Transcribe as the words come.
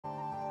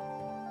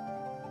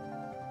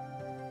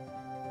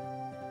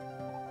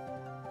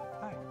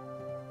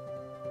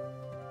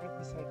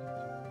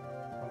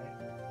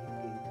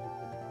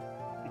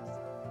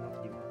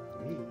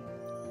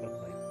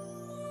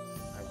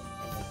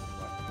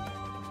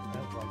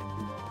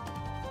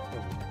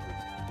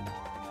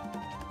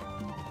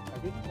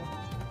really wanted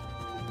to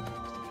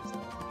suggest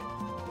that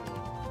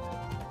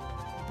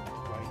the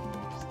writing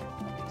is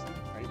amazing,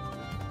 right?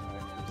 The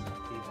characters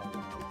came out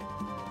with it,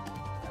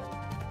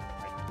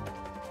 and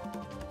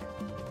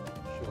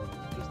sure,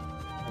 just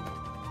kind of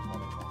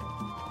thought about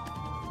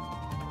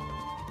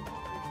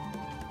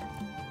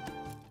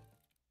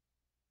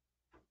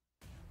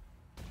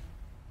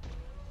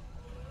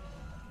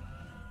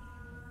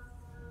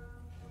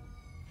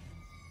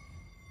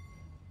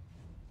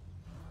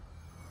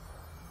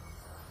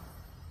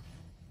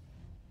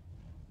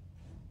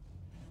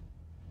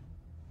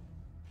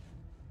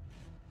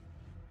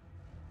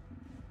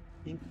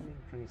incoming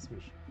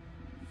transmission.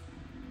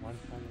 One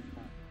final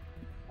time,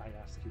 I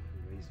ask you to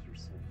raise your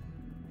sword.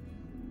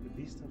 The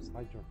beast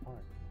outside your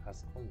heart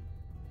has called.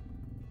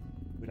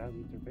 Without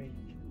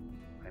intervention,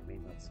 I may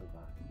not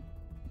survive.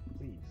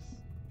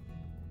 Please.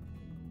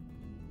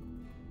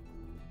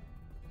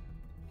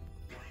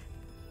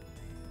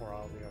 For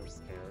all they are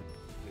scared,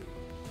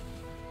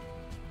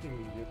 they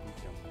immediately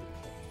jump to the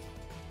floor.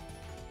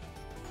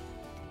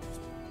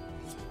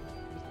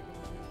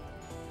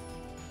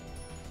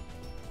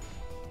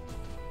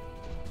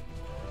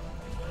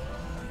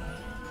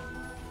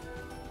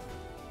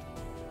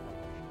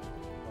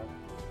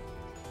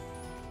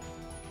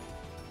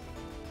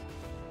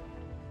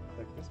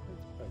 The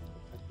whispered threat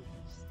protect the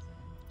beast.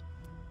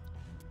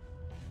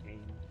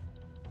 Aim,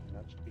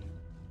 nudge beam.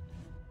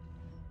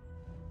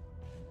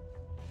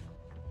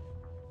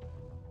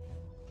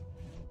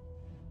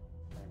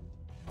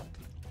 And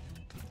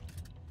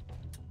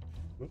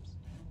whoops.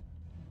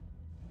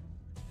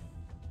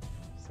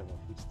 Several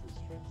hits to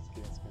strength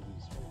scales can be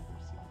destroyed for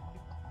a single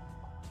hit.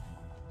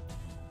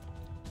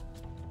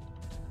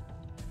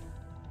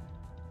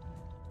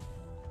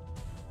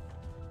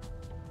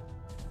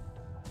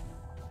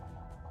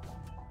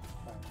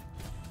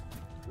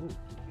 Ooh, okay.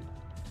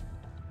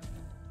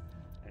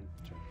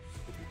 Enter.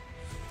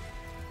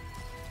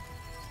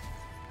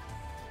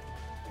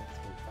 Let's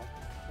go back.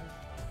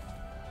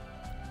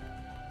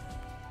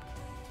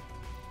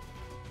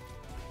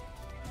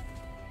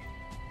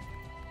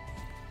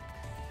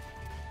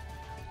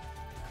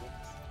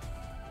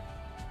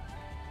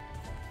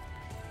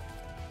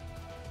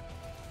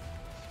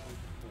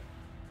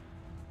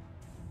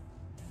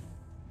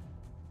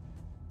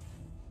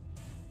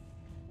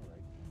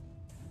 Alright.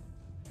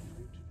 I'm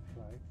going to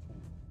try from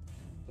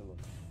below.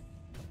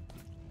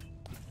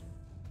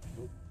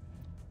 Nope.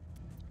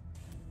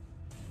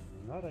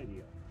 Not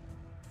ideal.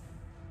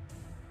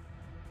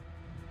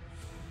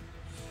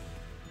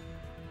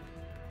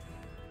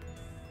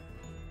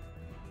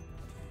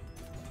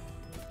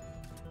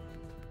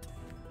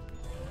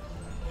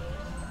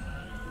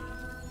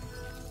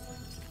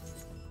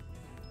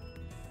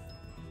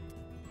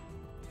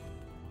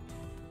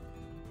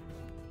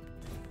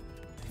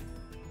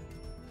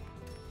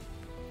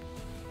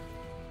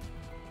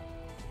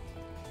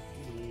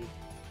 We need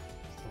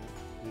some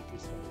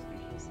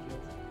visualization skills to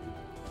go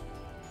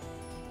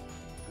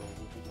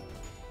over the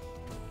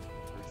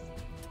first.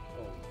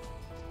 Oh,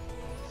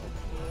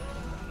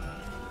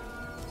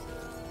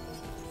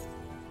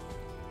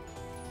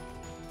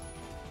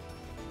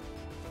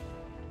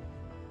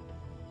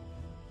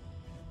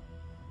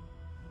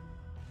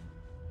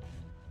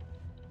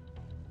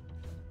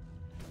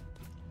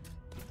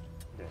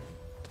 there.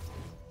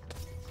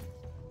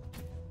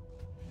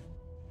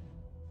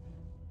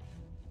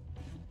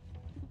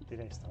 Did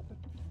I stop it?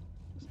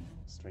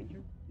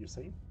 Stranger, you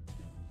say?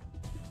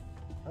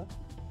 Huh?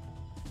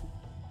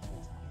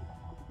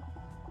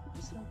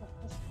 You sound like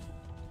this.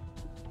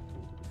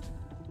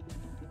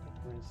 Get that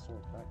brain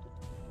sword back.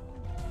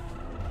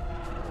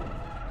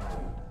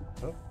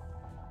 Oh.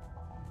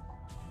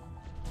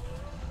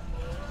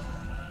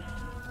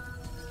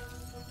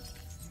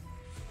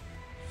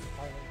 The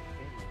pilot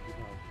came and did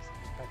not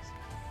attacks.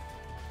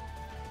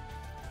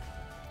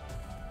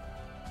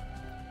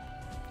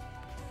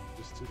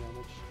 Just 2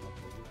 damage, not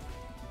really.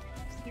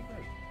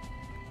 Skipper!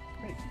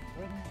 Great,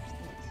 right in your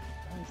stance.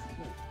 Nice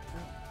kill.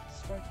 Now,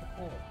 strike the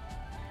floor.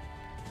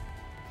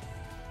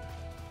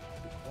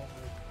 The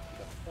corner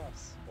with a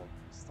cross or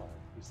star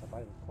is a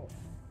vital core.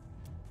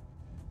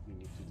 You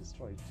need to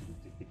destroy it to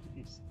defeat the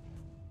beast.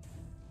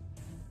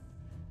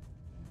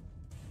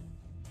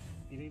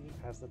 It even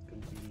has that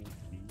convenient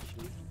V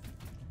shape.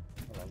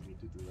 Allow me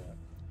to do that.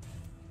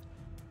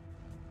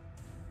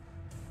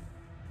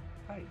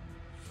 Hi.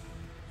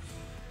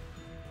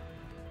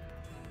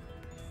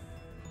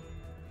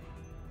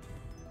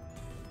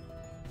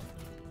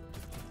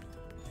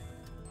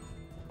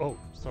 Oh,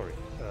 sorry.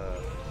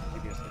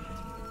 Give me a second.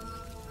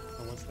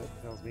 Someone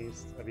tells me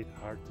it's a bit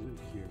hard to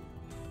hear.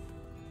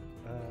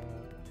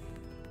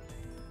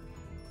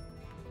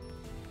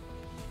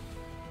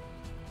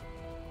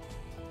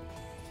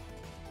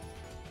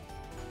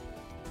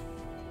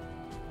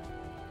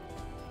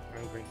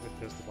 I'm going to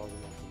adjust the volume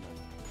of the mic.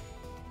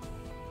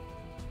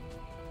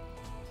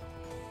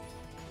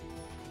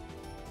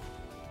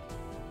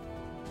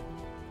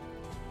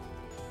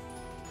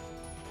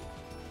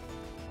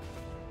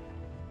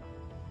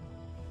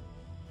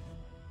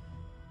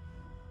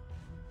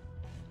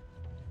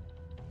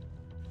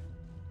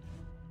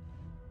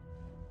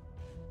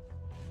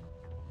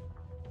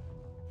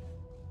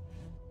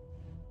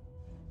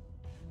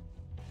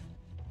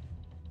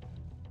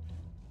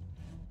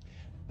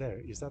 There,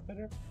 is that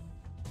better?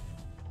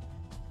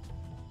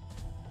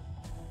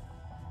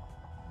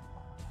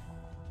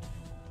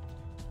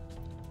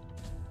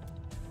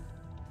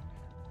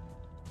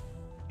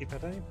 If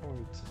at any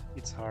point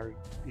it's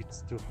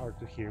too hard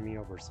to hear me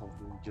over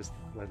something, just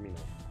let me know.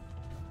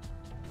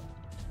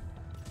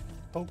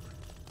 Poke.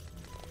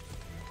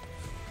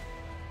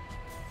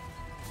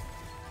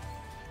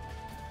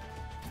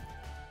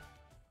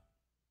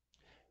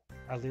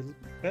 A little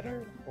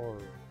better, or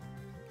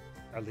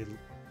a little,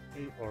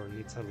 or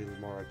needs a little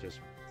more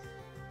adjustment?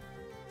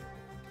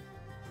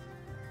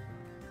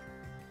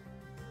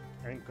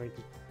 I'm going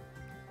to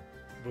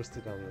boost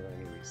it a little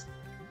anyways.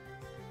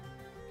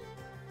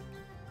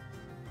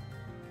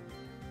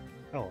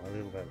 Oh, a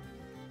little better.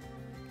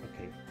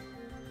 Okay.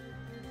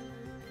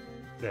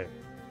 There.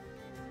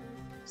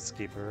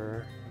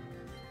 Skipper.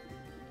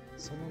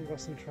 Someone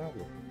was in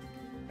trouble.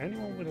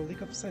 Anyone with a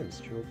lick of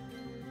sense should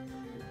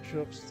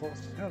have sought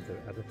shelter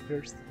at the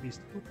first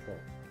beast footfall.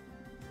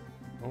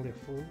 Only a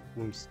fool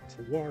moves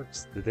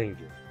towards the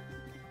danger.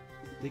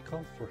 They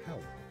called for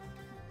help.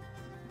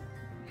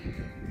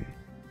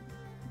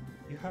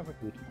 You have a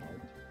good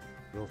heart.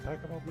 We'll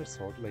talk about my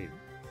sword later.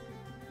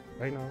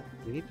 Right now,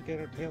 we need to get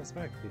our tails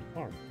back to the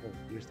farm before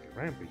we risk a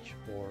rampage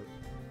or...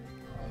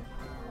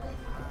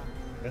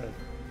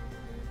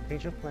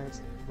 change of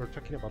plans. We're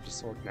talking about the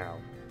sword now.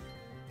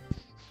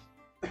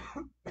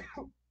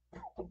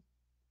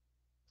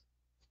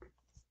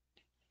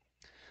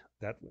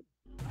 That one.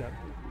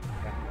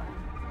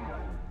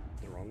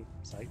 The wrong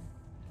side.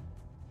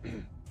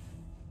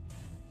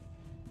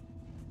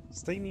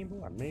 Stay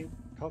nimble and make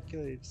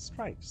calculated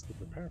strikes to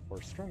prepare for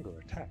a stronger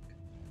attack.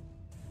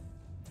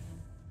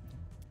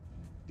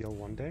 Deal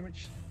 1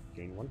 damage,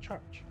 gain 1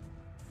 charge.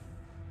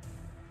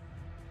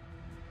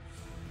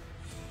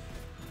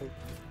 Oh.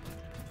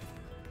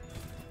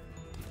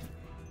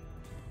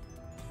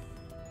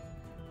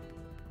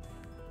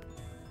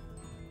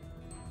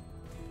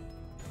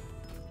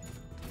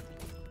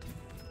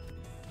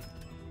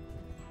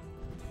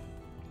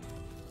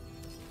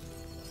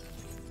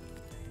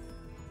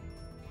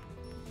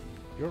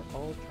 You're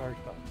all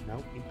charged up.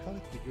 Now impel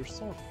it with your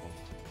sword point.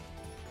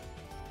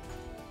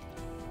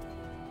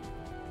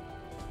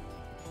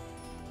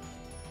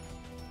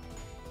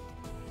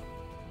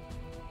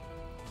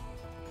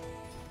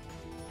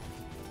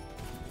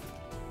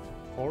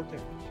 Four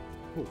damage.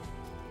 Cool.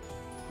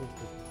 Cool.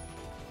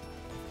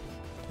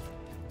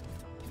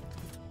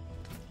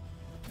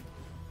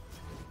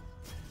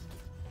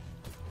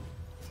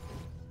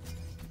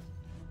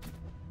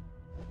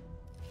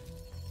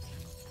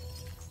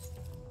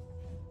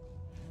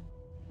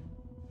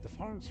 The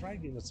farm's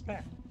right in its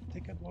path.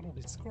 Take out one of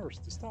its scores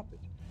to stop it.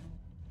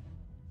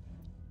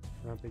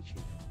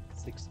 Rampaging.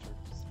 6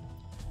 turns.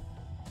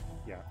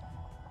 Yeah.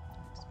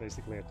 It's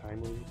basically a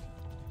time limit.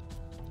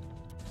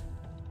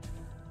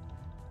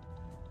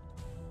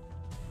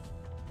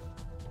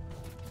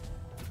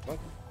 But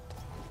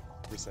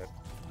reset.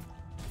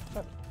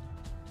 But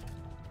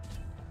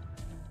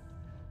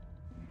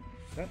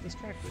that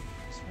distracted.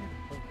 Destroy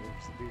the point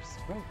where severe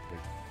smoke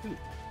break.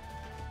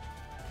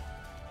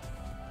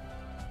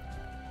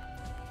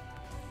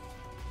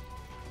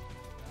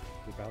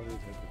 The values of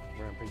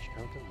the rampage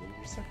counter will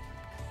reset.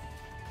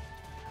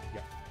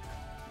 Yeah.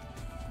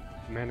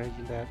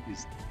 Managing that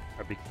is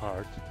a big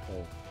part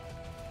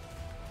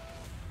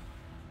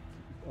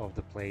of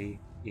the play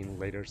in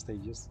later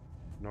stages.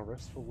 No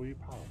rest for weary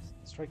pals.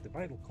 Strike the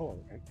vital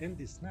chord and end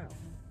this now.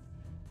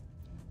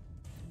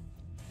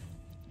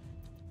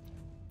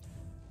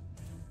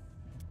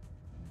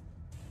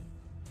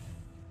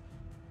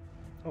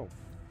 Oh,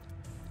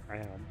 I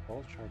am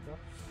all charged up.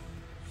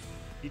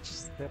 Each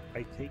step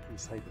I take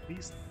inside the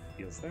beast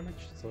deals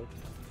damage, so...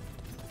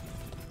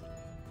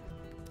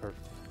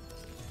 Perfect.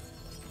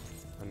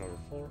 Another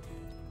 4.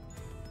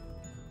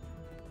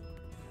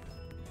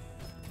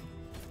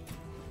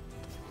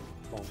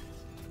 Bonk.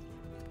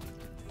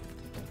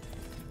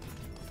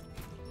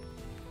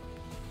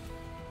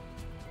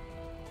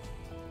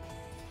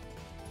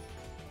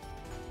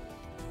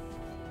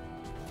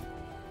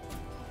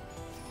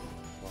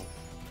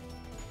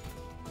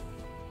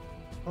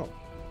 Oh.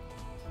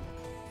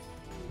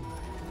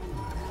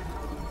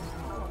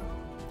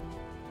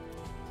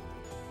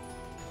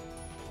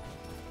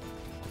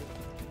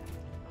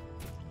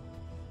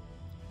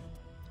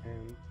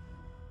 And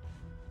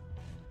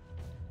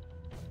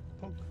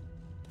poke.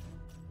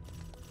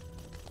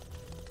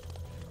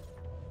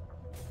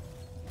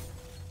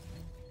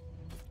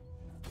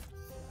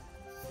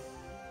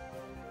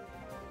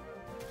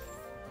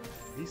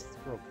 Beast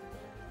broken.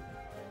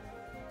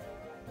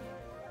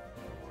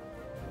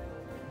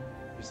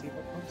 You see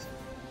what comes?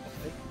 A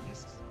fake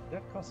beast.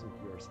 That cousin of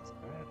yours is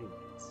bad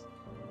influence.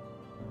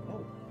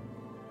 Oh,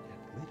 that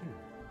glitter.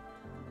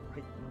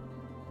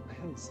 I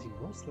haven't seen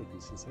most like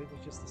this since I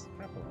was just a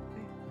scrap of a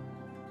thing.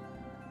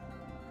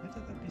 Why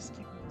did that beast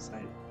keep me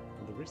inside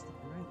and the rest of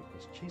the night it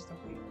was chased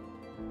away?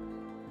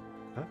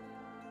 Huh?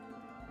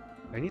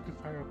 I need to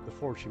fire up the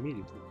forge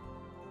immediately.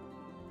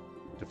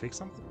 To fix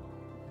something?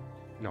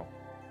 No.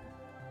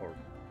 Or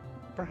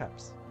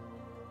Perhaps.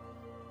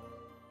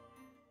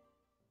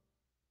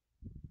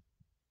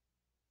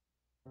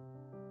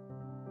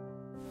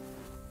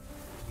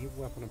 New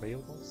weapon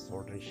available,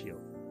 sword and shield.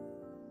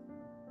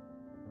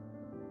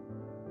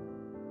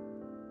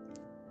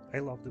 I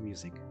love the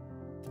music.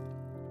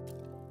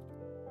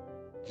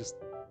 Just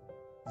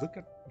look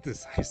at the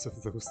size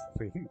of those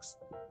things.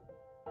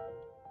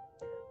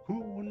 Who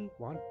wouldn't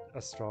want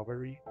a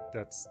strawberry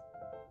that's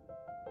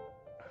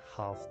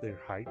half their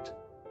height?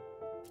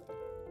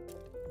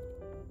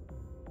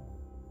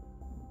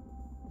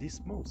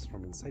 These motes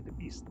from inside the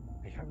beast,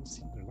 I haven't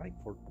seen their like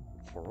for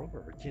over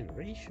a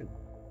generation.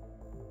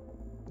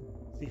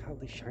 See how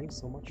they shine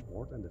so much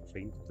more than the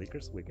faint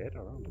flickers we get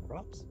around the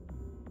crops?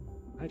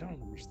 I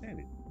don't understand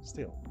it.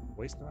 Still,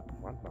 waste not,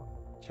 want not.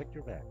 Check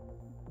your bag.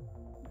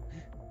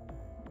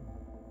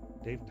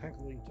 They've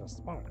tackled into a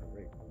spark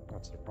array,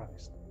 not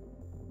surprised.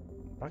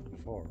 Back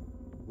before,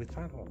 we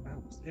found our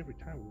balance every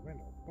time we went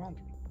out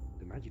wandering.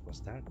 The magic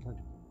was that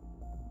plentiful.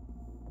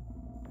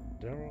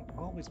 They're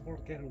always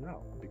worth getting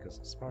out because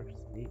sparks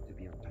need to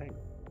be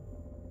untangled.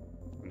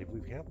 And if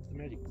we've helped the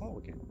magic flow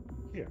again,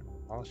 here,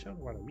 I'll show you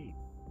what I mean.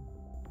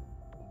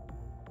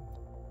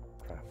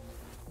 Craft.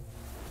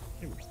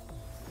 Humors.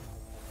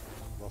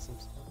 Blossom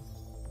spot.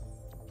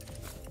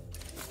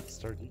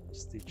 Sturdy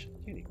stitch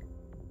tunic.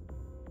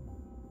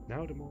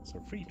 Now the motes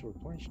are free to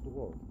replenish the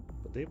world,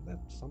 but they've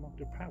left some of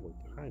their power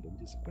behind in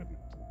this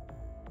equipment.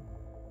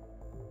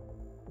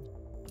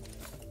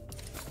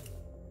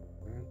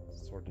 And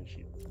sword and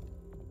shield.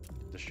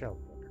 The shell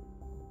breaker.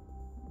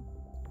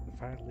 The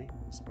fire leak,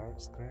 the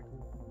sparks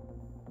crackling.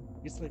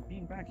 It's like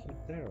being back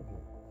there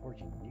again,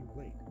 forging a new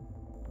blade,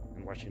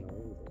 and watching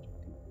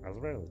a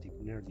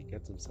relative nearly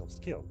get themselves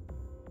killed.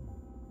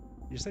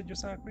 You said you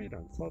saw a great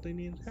and thought they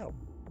needed help.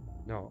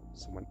 No,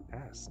 someone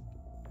asked.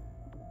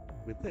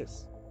 With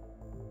this.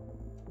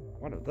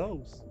 One of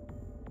those.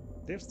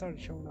 They've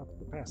started showing up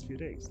the past few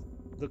days.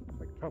 Look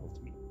like trouble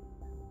to me.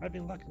 I've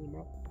been locking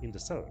them up in the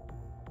cellar.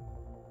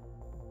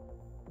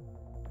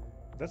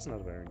 That's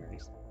not very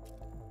nice.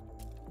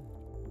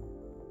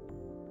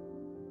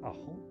 A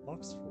whole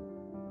box full.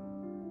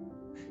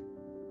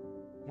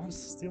 One's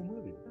still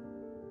moving.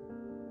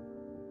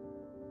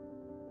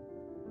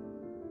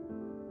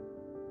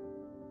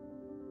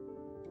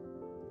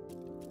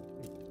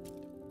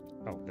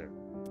 Oh, there.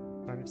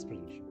 Time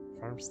expedition.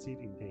 Farmstead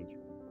in danger.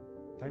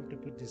 Time to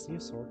put this new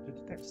sword to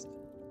the test.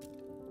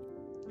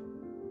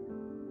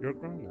 You're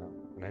grown now,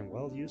 and I'm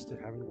well used to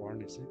having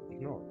warnings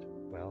ignored,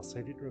 but I'll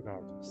say it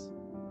regardless.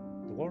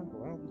 The world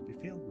will always be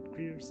filled with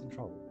creatures in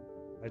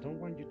trouble. I don't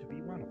want you to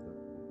be one of them,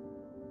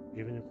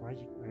 even if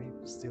magic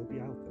might still be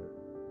out there.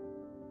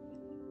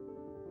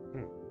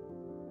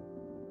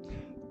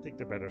 Take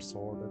the better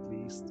sword at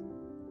least.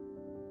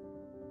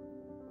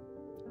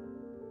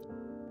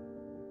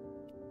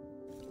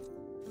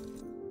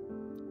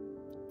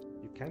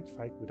 You can't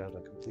fight without a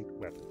complete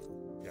weapon.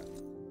 Yeah.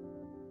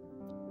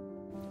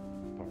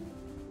 Pardon.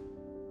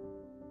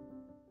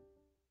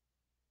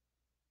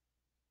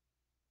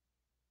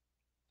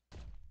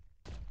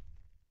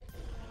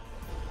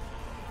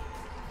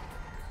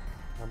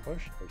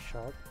 Ambushed by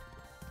sharp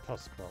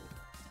tusk-crawler.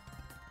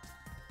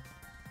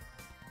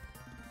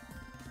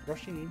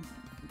 Rushing in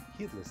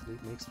heedlessly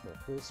makes for a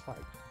close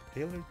fight.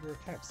 Tailor your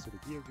attacks to the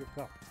gear you've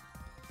got.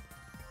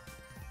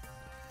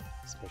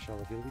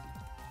 Special ability.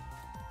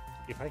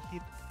 If I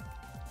hit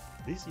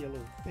this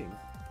yellow thing,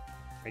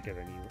 I get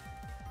a new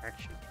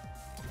action.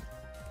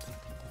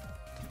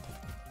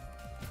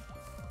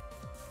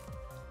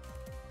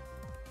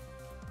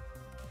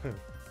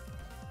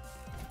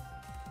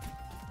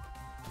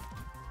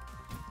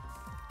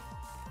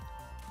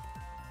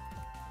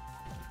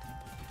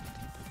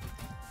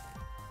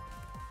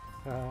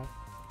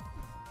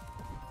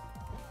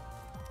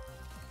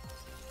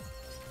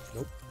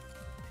 Nope.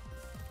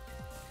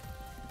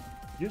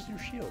 Use your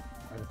shield.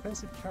 An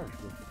offensive charge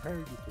will prepare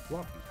you to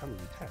block incoming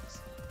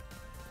attacks.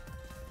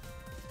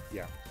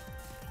 Yeah.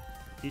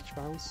 Each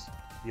bounce,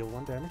 deal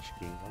 1 damage,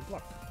 gain 1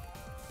 block.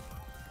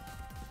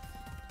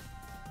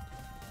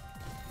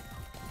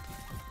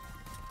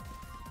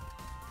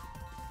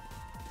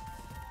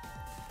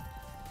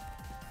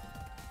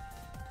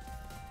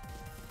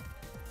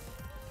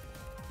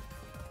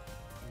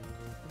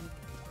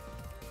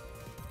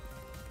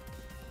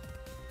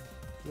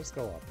 Let's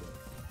go up there.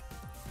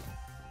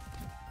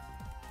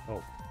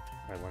 Oh,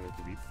 I wanted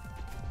to be...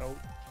 Oh.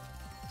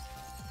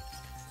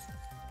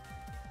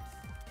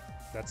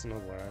 That's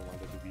not where I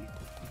wanted to be.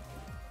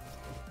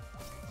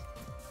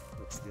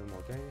 Let's deal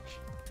more damage.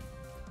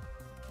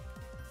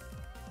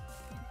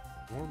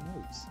 More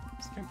moves.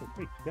 This can't be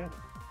quick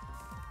together.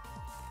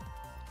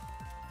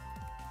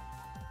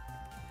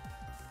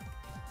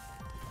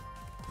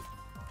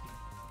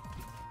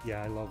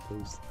 Yeah, I love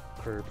those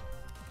curved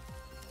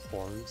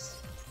forms.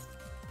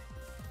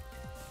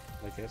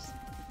 I guess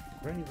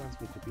Granny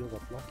wants me to build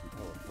up blocking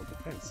power for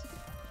defense,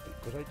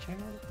 but could I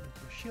channel it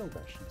into Shield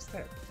Dash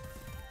instead?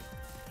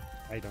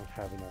 I don't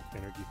have enough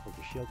energy for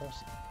the Shield Dash,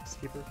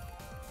 Skipper,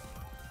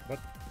 but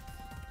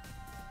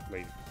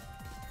later.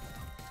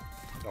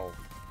 Oh,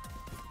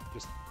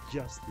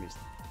 just missed.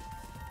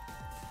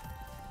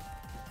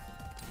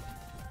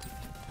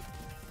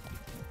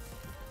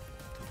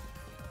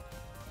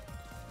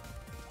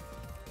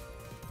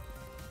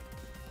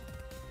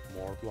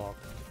 More block.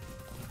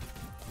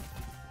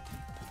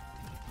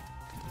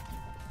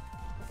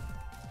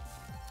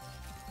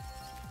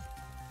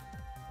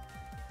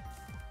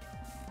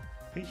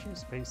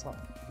 Patience pays off.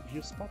 If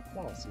you spot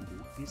flaws in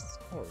the beast's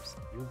course,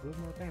 you'll do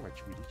more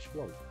damage with each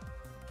blow.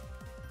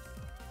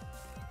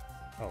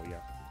 Oh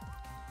yeah,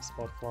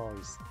 spot flaw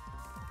is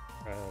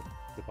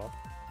the buff.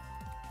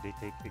 They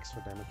take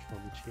extra damage from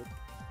each hit.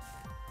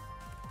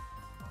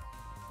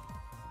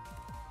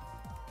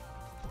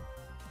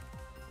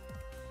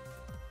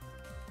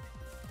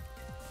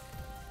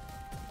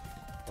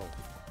 Oh.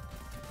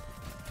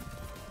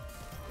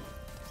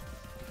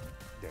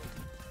 There.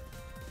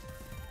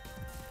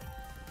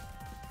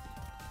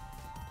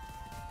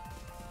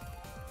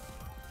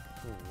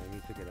 I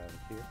need to get out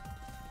of here.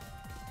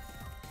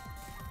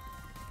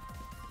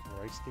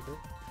 Alright, skipper.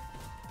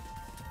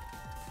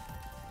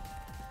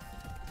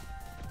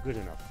 Good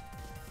enough.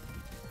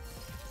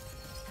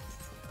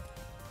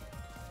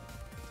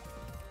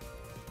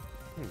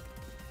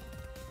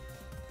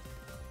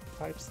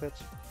 Type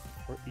steps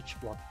for each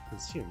block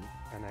consumed,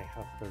 and I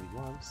have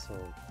 31, so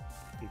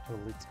in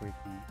total it's going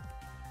to be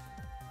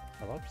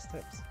a lot of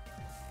steps.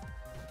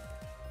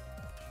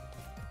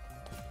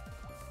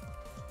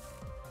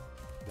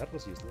 That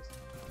was useless.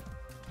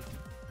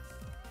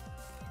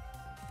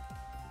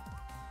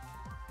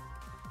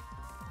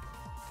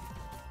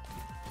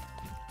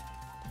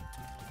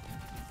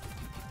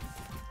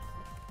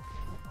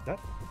 That,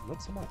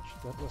 not so much.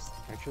 That was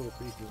actually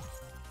pretty good.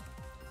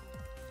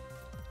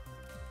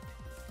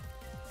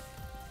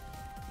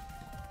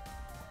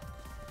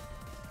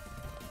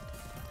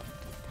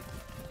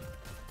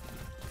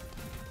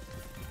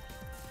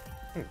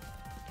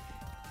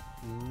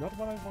 Not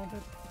what I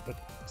wanted, but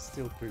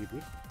still pretty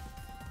good.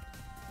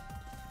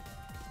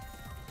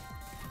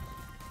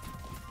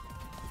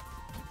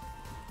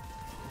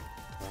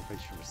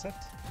 Rampage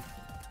reset.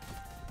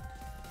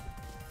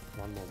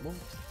 One more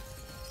move.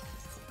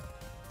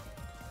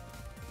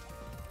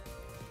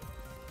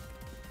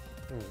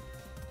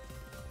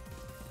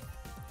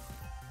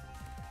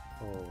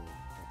 Oh,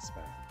 that's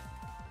bad.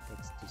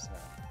 That's too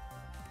sad.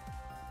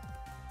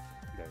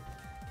 There.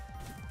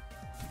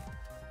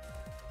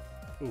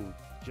 Ooh,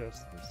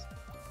 just this.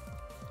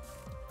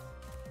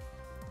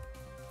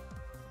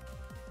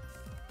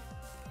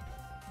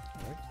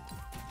 Alright.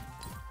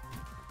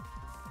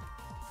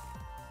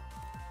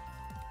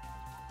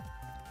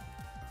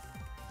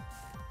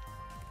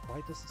 Why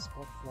does the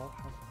spot flaw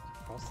have to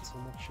cost so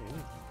much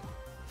energy?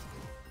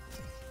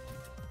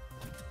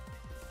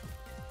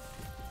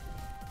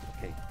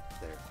 Okay,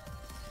 there.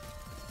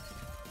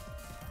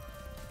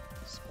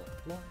 Spot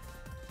flaw.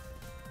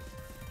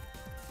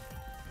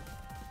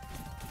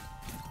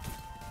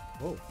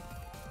 Oh,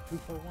 2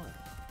 for 1.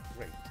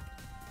 Great.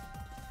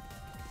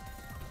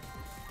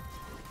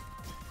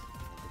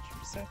 Which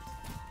reset.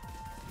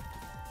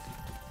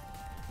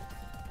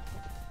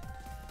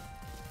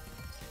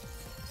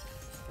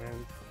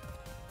 And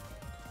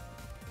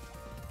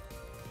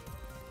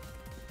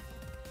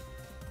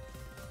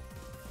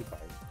goodbye.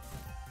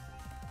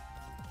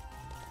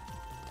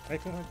 I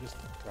could have just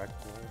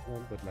cracked one of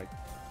them, but like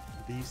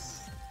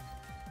these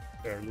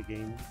early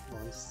game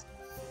ones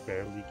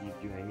barely give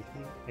you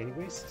anything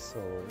anyways,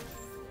 so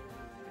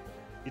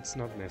it's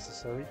not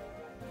necessary.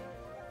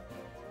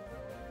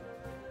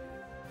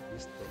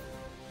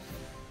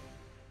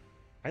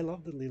 I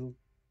love the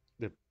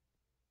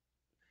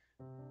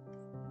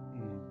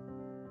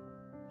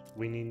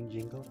winning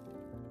jingle.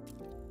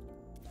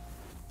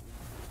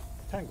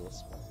 Tangle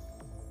spell.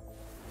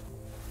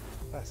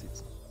 Facet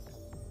spell.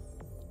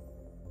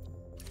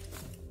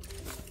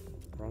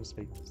 Bronze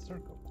Fate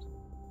circled.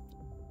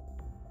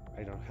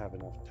 I don't have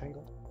enough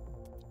tangle.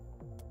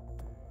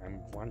 I'm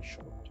one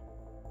short.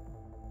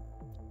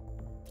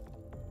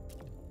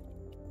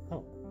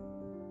 Oh.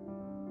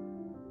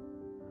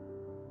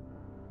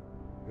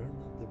 You're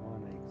not the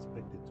one I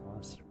expected to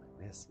answer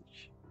my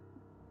message.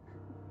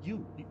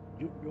 You're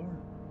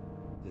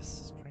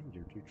this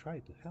stranger you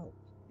tried to help.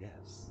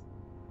 Yes.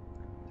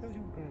 Tell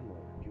your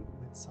grandmother you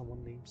met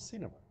someone named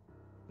Cinema,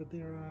 that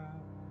they're a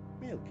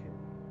mail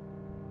carrier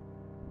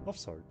of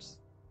sorts,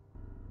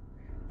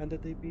 and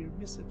that they bear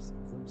missives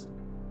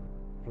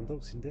from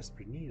those in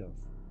desperate need of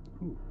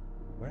who?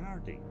 Where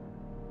are they?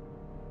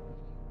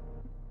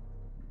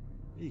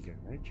 Eager,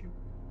 aren't you?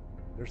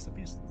 There's a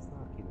beast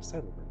stuck in a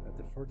settlement at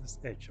the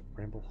furthest edge of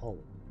Bramble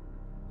Hollow.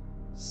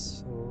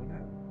 So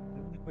now,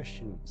 the only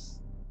question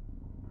is,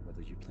 what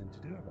do you plan to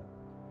do about it?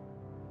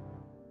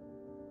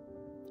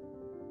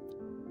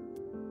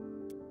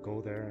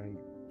 Go there and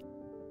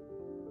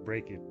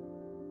break it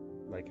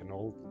like an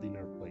old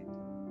dinner plate.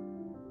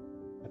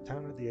 A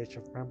town at the edge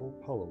of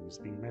Bramble Hollow is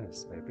being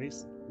menaced by a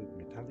beast with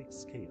metallic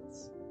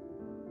scales.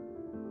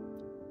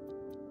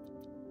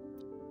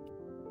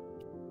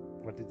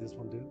 What did this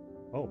one do?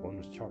 Oh,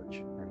 bonus charge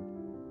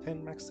and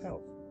 10 max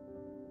health.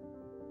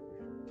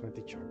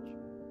 20 charge.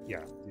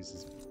 Yeah, this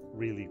is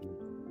really good.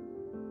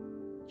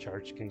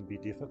 Charge can be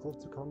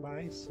difficult to come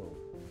by, so...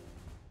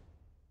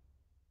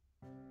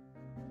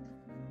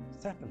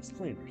 Sap and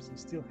Splinters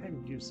is still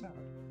having you out.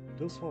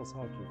 Those falls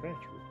out to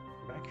evacuate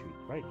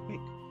right quick.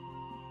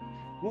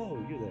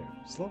 Whoa, you there!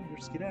 Slow your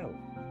skedaddle.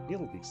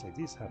 Needlebeaks like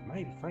this have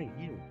mighty fine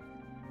hearing.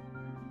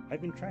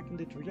 I've been tracking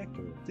the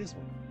trajectory of this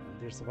one,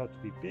 and there's about to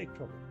be big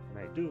trouble, and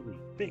I do mean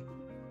big.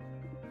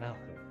 I'll help.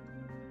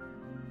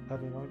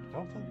 Help me learn the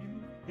downfall, you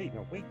mean? Hey,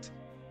 no, wait!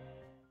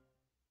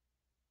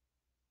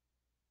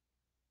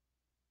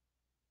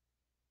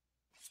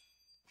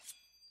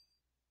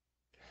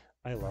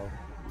 I love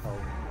how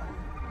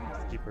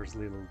Skipper's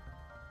little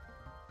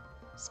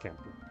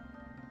scamper.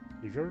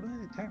 If you're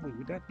really tackling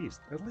with that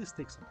beast, at least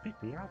take some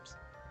pick-me-ups.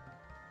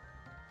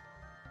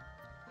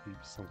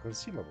 Keep some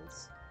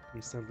consumables.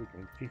 Instantly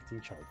gain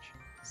 15 charge.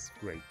 It's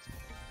great.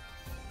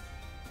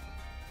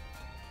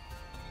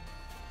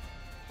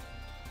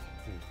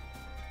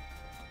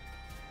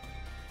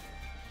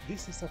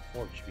 This is a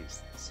forge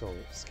beast, so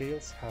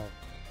scales have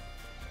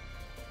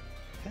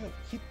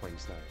hit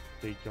points now.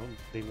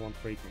 They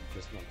won't break in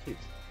just one hit,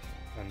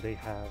 and they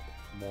have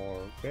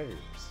more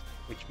barriers,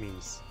 which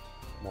means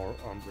more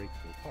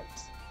unbreakable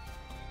parts.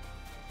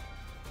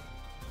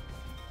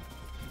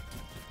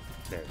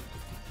 There.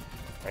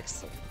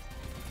 Excellent.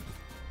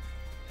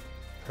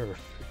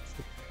 Perfect.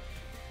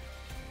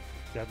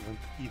 That went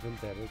even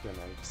better than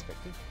I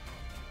expected.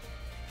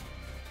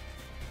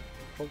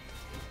 Oh.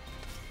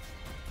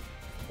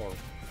 Or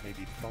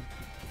maybe bump.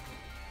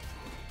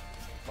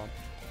 Bump.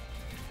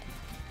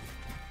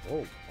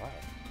 Oh, wow.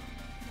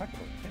 Talk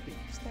about heavy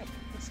step.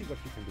 Let's see what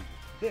you can do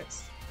with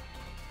this.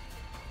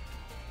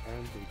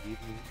 And they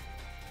give me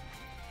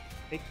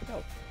 8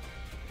 health.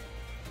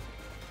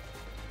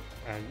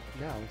 And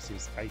now,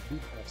 since I do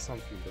have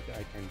something that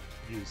I can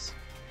use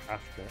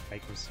after I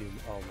consume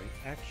all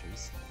my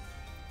actions,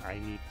 I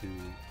need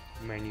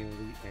to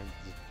manually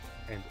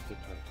end the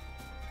turn.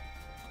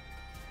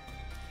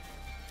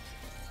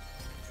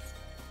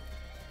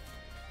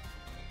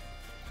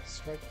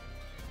 Strike?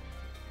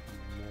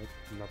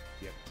 No, not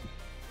yet.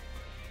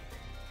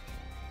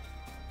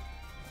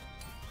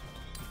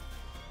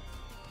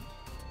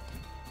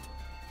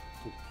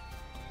 Ooh.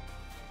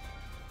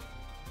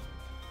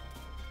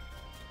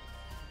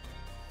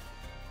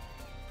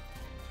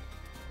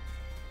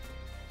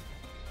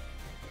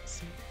 Let's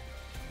see.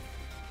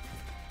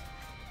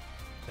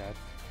 That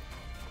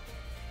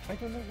I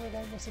don't know what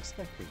I was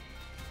expecting.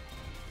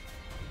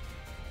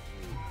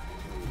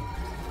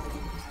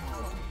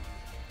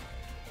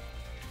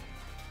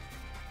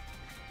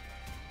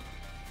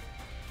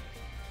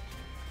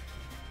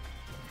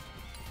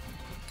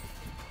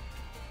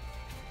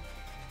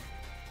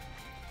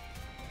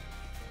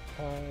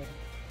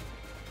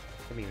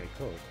 I mean, I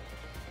could.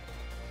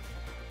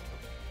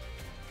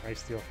 I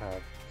still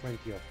have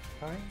plenty of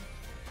time,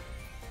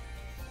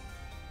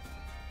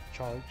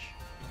 charge,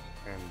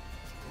 and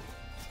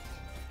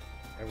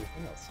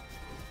everything else.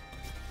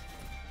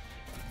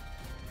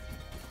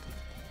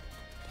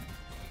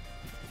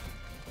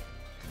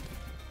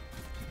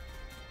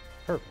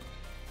 Perfect.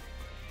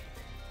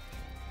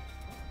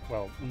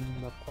 Well,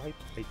 not quite.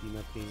 I did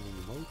not gain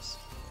any modes.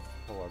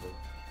 However,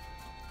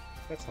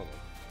 that's alright.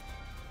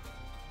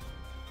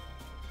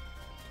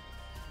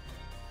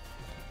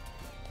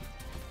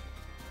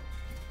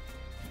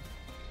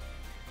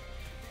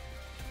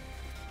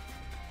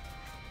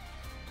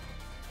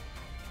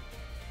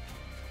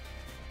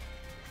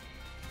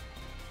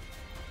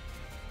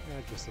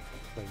 Just a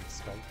plain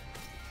scout.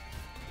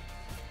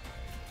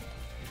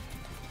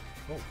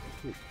 Oh,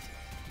 good.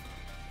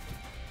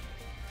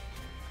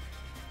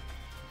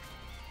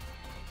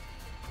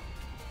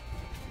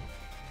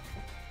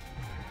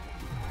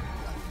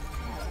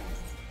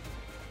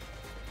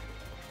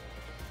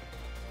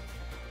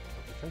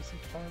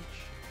 Defensive charge.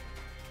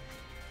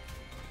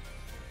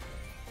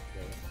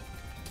 There.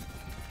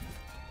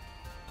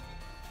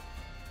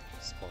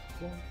 Spot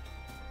one.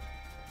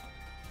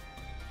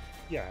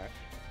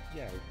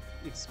 Yeah,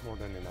 it's more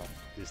than enough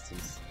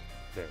distance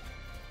there.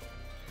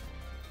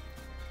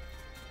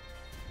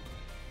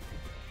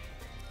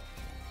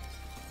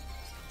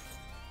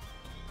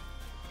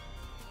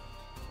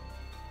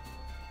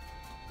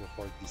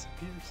 Before it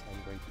disappears,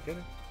 I'm going to get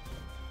it.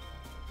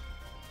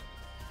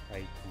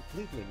 I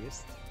completely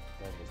missed.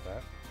 What was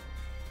that?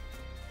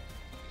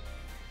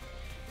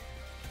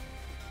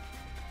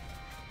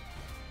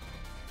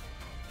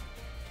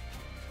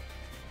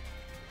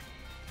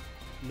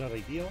 Not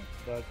ideal,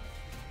 but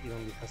it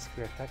only has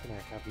clear attack and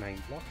I have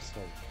 9 blocks,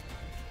 so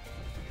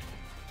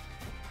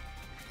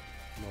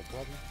no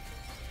problem.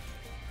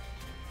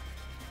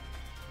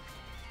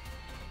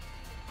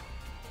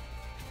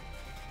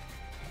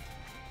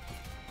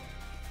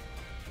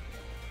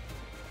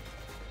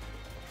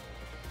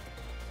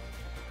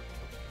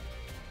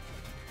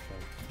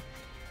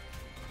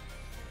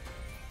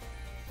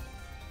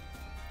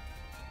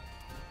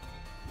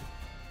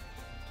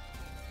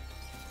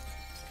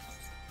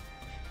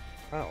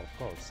 Oh, of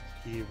course,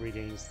 he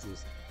regains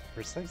this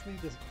Precisely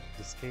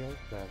the scale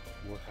that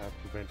would have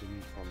prevented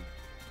me from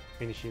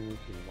finishing it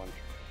in one trip.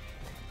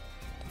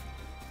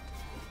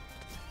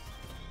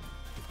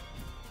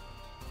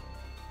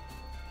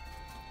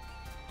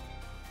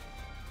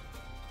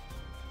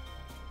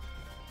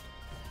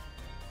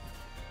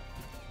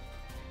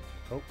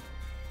 Oh,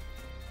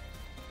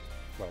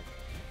 well,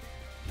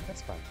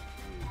 that's fine.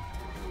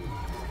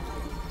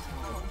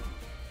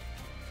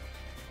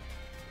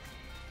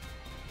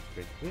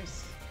 With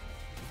this,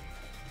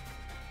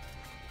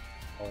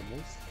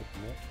 almost, but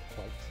not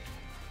quite.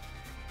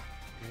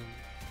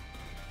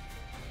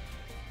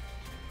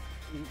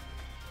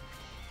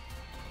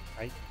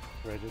 I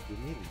threaded the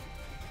needle.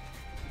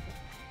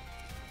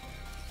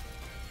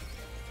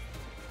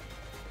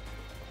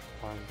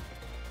 Fine.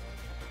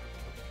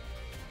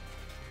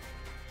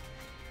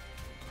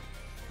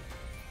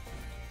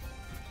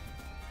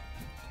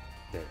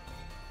 There.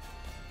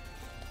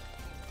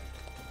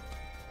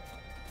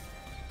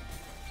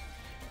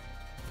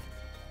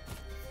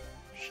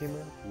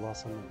 Shimmer,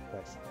 blossom, and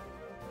blessing.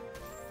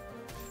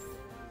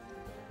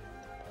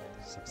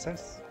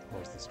 Success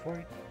was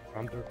destroyed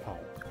under power.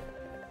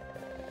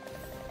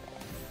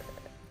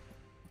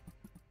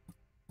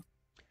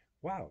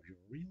 Wow, you're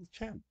a real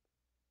champ.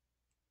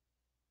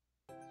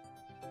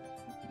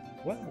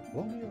 Well,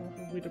 blow me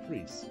over with a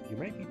breeze. You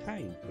may be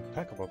tiny, but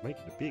talk about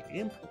making a big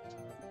impact.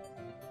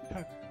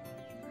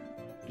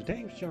 The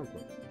name's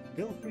Jungle.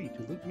 Feel free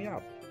to look me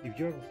up if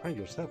you ever find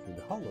yourself in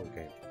the Hollow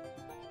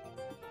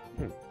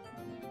game.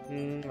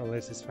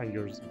 Unless it's find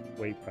your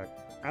way back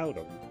out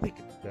of the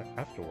thicket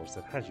afterwards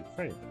that has you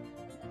failed.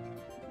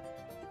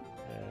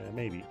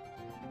 Maybe.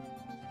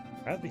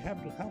 I'll be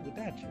happy to help with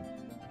that, Jim.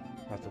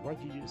 After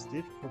what you just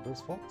did for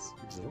those folks,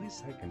 it's the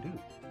least I can do.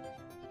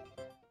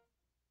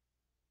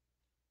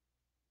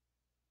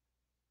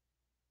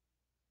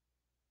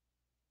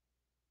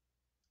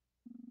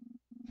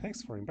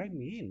 Thanks for inviting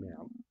me in,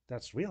 ma'am.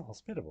 That's real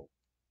hospitable.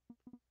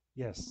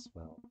 Yes,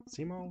 well,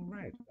 seem all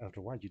right after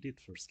what you did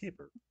for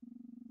Skipper.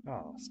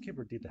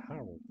 Skipper did the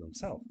hard work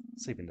himself,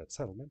 saving that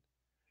settlement.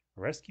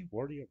 A rescue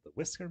worthy of the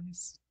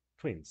Whisker's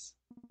twins.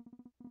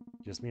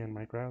 Just me and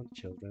my crowd,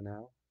 children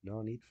now.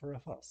 No need for a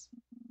fuss.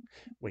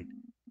 Wait,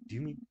 do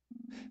you mean...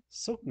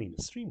 Soak me in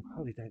the stream,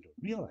 how did I not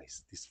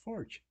realize this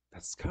forge?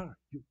 That scar,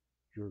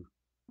 you're...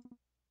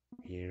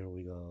 Here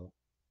we go.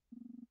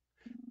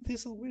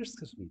 Thistle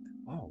Whiskersmith.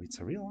 Oh, it's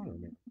a real honor,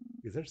 man.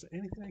 If there's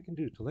anything I can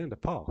do to lend a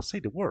paw, say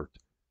the word.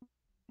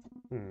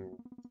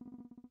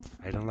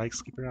 I don't like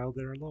Skipper out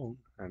there alone,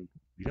 and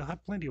we don't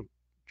have plenty of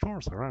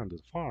chores around the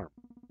farm.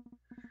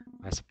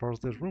 I suppose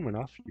there's room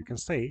enough you can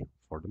stay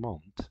for the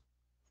moment.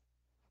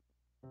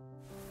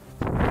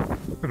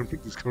 I don't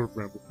think this could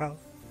ramble out.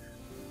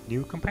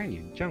 New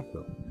companion,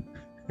 Jonquil.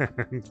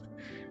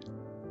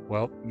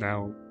 Well,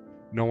 now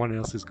no one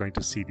else is going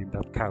to sit in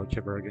that couch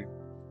ever again.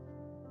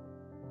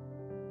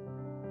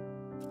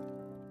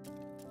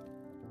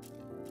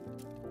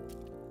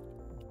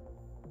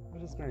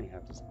 What does Granny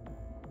have to say?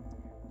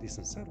 This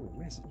unsettling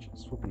message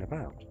swooping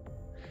about.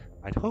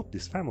 I'd hoped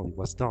this family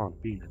was done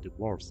being at the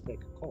dwarf's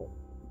beck and call.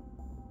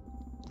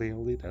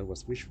 Clearly that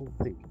was wishful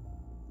thinking.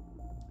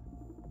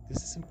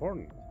 This is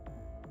important.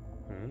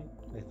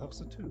 I thought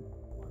so too,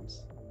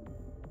 once.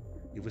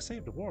 If we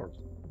save the world,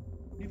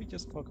 maybe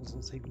just focus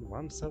on saving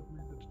one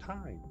settlement at a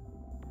time.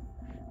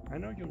 I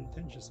know your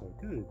intentions are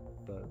good,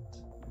 but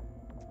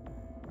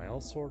my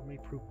old sword may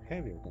prove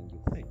heavier than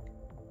you think.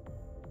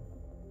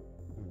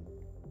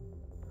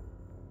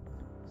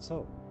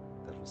 So,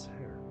 that was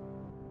her.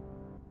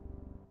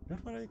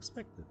 Not what I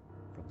expected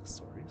from the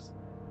stories.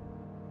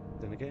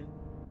 Then again,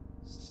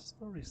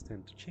 stories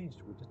tend to change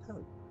with the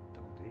telling,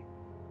 don't they?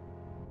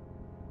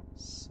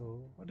 So,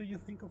 what do you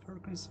think of her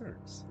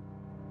concerns?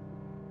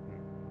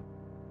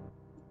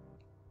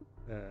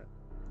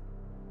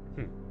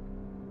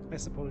 I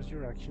suppose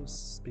your actions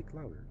speak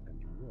louder than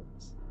your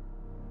words.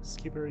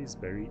 Skipper is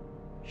very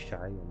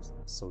shy and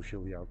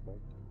socially awkward.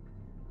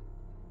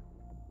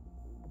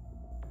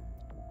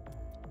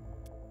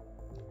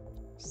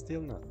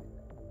 Still nothing.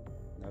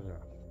 Not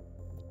enough.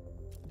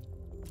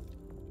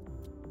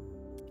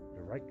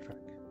 The right track.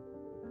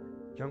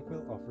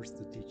 Jonquil offers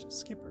to teach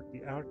Skipper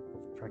the art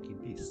of tracking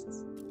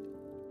beasts.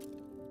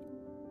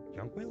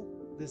 Jonquil,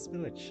 this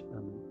village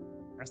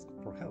asked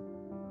for help,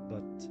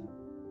 but...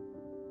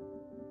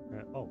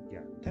 oh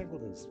yeah,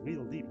 Tangled is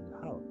real deep in the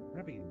hollow.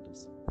 Navigating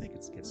those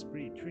thickets gets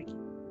pretty tricky.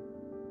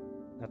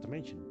 Not to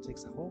mention, it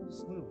takes a whole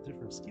slew of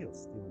different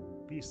skills dealing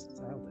with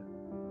beasts out there.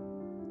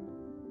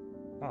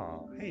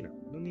 Hey now,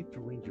 no need to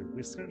wring your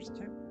whiskers,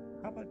 champ.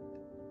 How about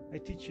I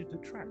teach you to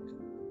track?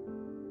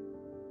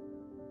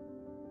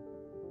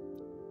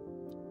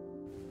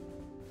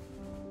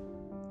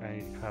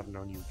 I have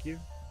no new gear.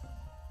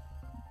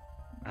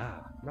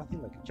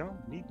 Nothing like a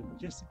jump, need the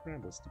majestic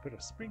rambles to put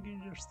a spring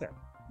in your step.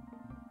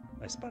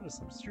 I spotted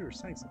some sure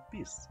signs of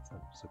beasts,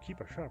 so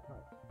keep a sharp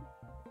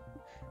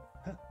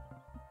eye.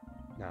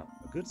 Now,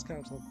 a good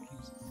scout will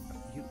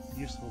keep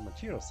useful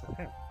materials at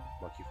hand.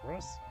 Lucky for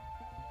us,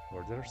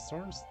 where there's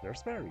thorns,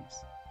 there's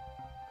berries.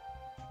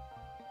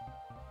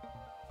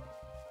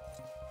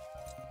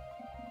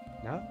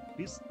 Now,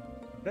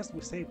 best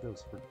we save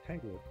those for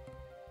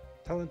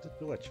talented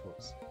village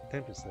folks.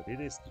 Tempest that it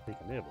is to take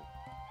a nibble.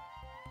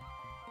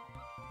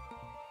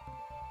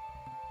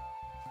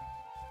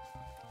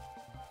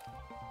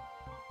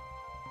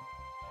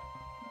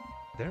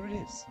 There it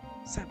is!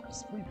 Sampras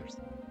splinters!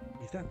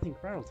 If that thing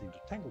barrels into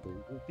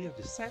Tangleton, it will be a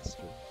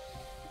disaster!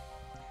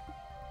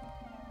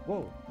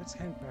 Whoa, let's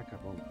hang back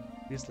a moment.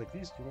 Just like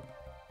this,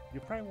 you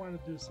probably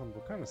want to do some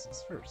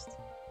reconnaissance first.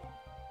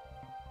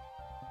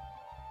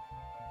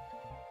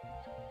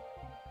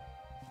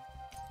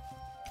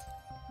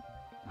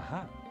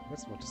 Aha!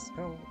 That's what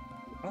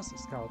us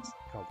scouts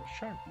call the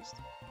sharp beast.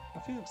 A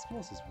few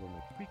explosives will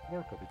make quick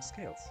work of its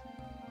scales.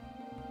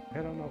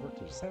 Head on over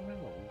to the settlement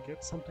and we'll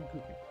get something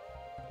cooking.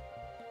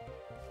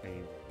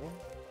 And one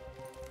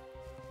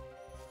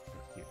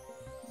here.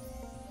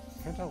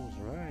 Can't always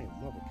rely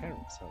on Noble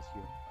Carrick's house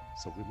here,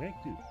 so we make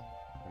do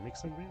and make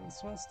some real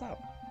swell stuff.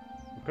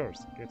 Of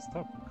course, it gets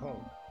tough to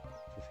call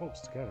for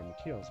folks to gather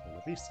materials when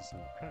the beast is on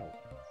the prowl.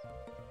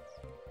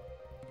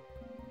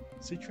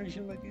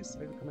 Situation like this,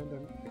 I recommend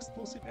an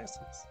explosive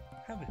essence.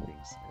 Heavy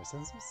things,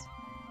 essences.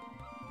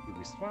 If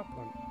we swap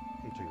one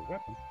into your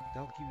weapon,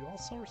 they'll give you all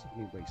sorts of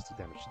new ways to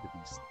damage the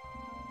beast.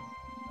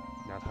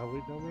 Not how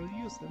we normally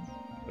use them,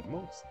 but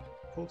most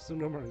folks don't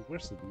normally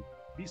wrestle the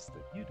beast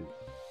that you do.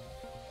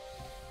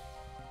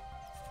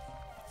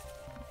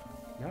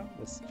 Now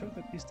let's show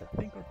the beast a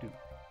thing or two.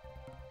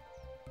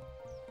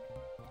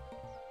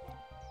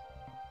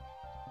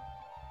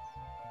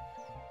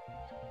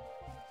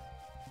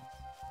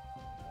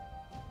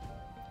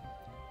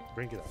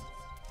 Bring it up.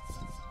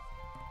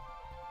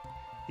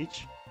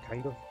 Each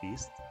kind of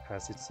beast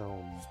has its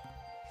own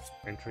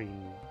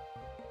entering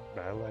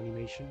battle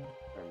animation,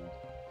 and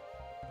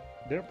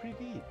they're pretty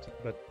neat,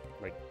 but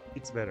like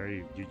it's better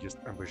if you just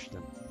ambush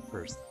them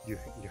first. You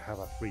have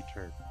a free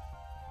turn.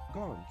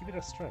 Go on, give it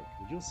a strike,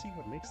 and you'll see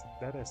what makes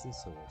that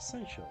essence so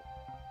essential.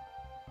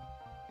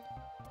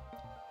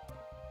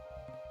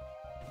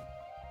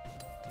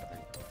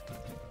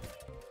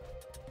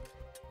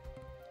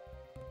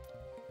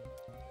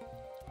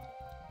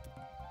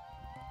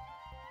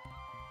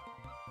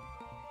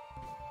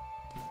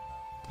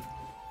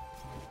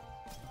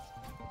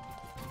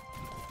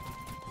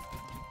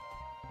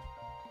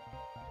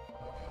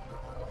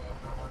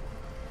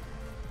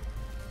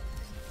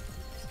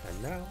 And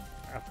now,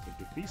 after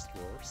the Beast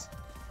Wars,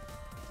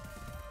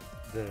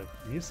 the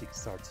music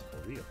starts for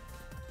real.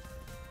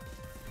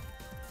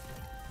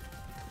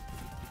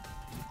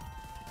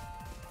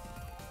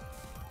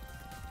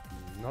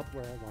 Not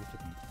where I want to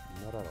be,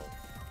 not at all.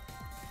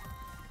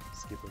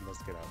 Skip it,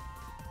 let's get out.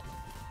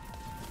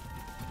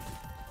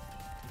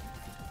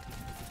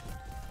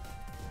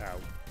 Ow.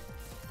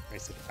 I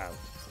said out.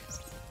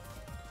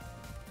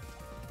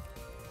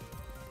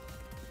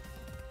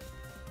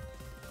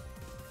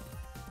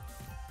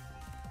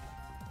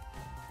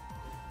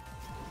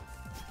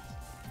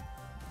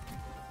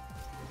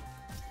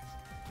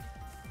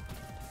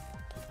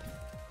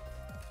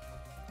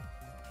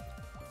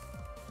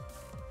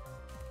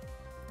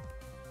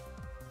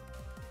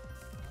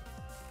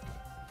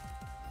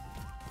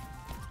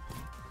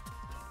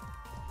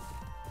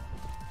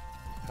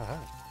 Haha.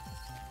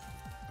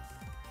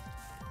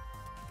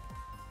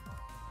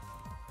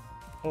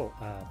 Oh,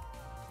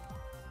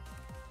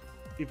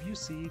 if you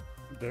see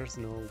there's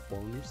no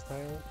bonus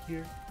tile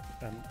here,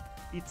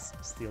 it's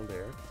still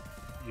there,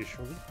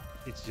 usually.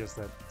 It's just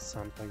that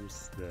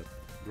sometimes the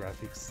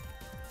graphics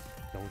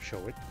don't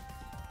show it.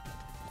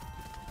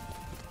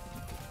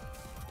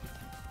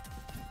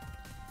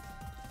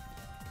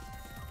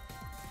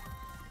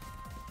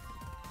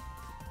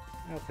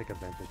 I'll take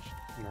advantage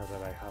now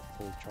that I have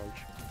full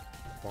charge.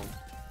 Bonk.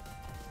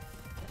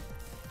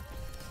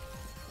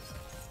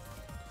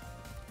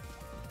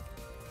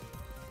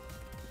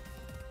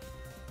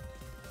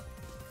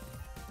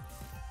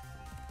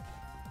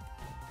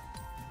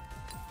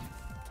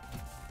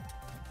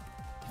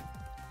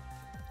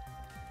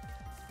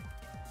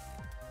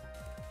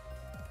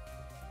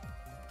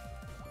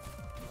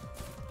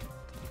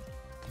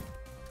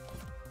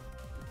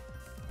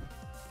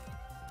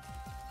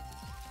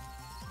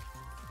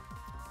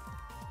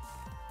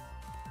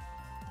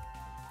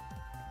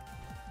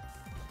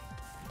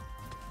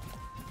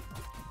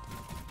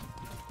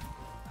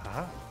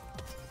 Aha!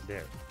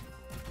 There.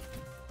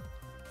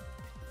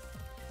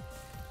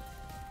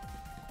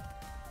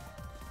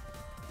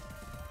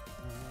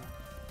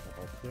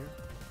 About there?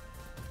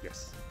 Yes.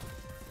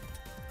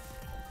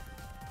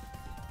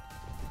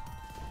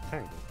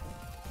 Tangle.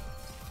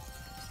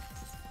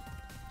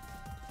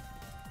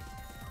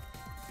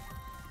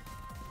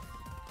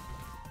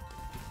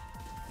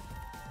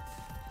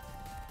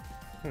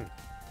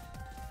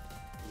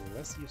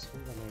 Less useful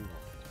than I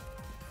know.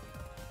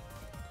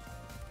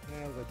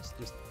 Yeah, let's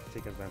just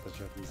take advantage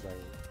of these 25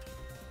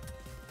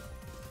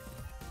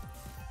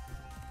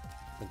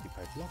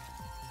 block.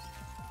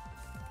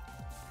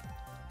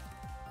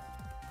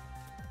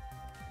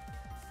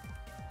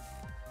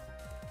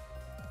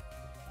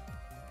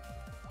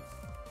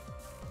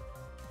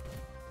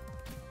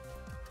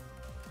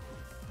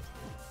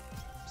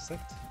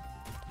 set.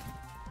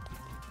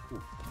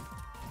 Oof.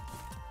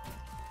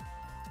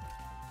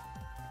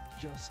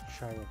 Just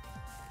shy of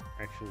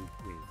actually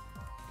winning.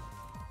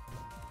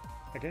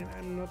 Again,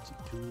 I'm not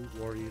too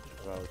worried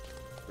about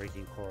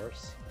breaking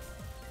course.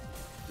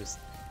 Just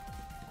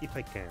if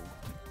I can,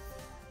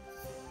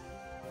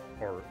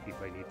 or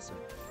if I need to,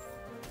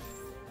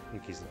 in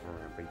case of a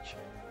rampage.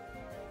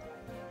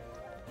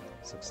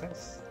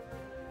 Success.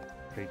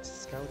 Trades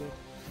scouted,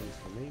 things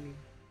remaining,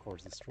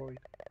 course destroyed,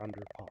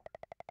 under par.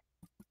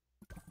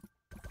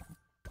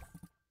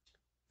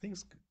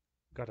 Things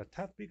got a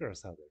tad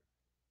vigorous out there.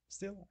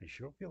 Still, I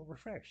sure feel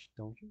refreshed,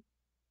 don't you?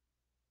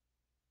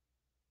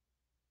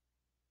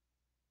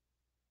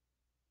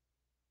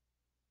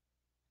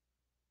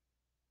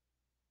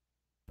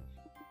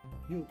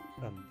 You,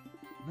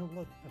 know a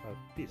lot about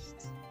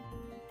beasts.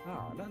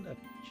 Ah, not that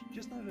much.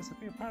 Just noticed a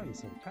few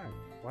patterns over time.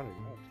 Wondering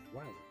out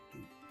wild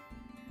too.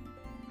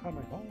 Had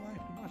my whole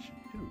life to watch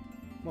them too.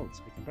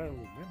 Modes I can barely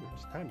remember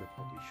the time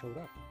before they showed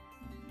up.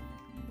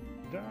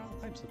 There are all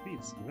types of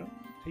beasts, you know,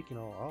 taking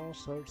on all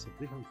sorts of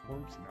different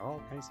forms in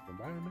all kinds of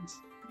environments.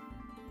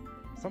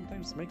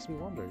 Sometimes makes me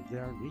wonder if they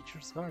are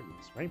nature's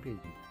guardians, rampaging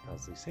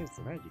because they sense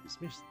the magic is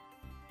missing.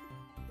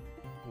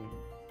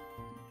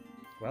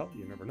 Well,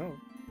 you never know.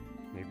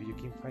 Maybe you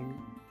can find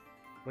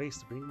ways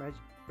to bring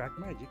back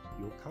magic,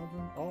 you'll calm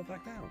them all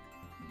back down.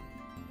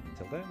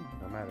 Till then,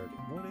 no matter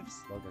the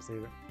motives, long as they're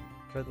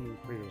threatening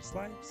creators'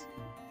 lives,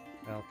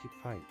 I'll keep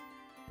fighting.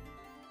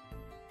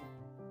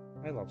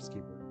 I love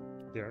Skipper.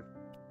 They're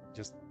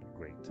just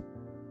great.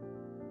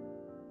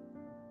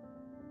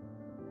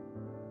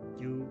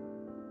 You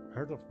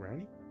heard of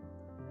Granny?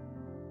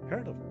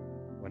 Heard of her.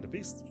 When the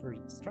beast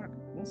first struck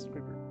most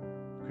Skipper,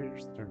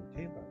 creators turned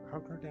tail and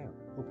hunker down,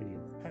 hoping it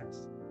would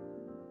pass.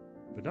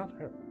 But not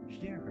her.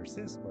 She and her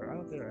sis were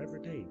out there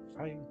every day,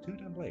 fighting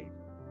tooth and blade.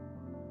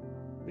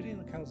 We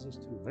didn't count those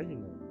two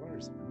legendary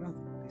warriors for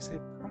nothing. They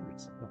saved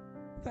hundreds, no,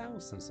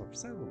 thousands of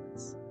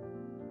settlements.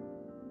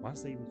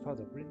 Once they even fought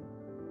a breathing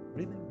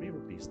river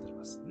beast that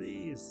was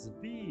this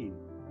big.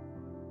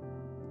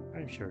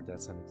 I'm sure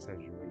that's an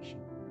exaggeration.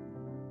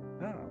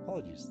 Ah,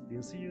 apologies,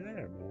 didn't see you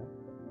there, man.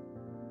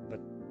 But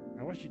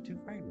I watched you two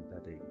fighting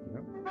that day, you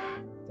know?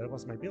 That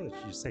was my village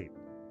you saved.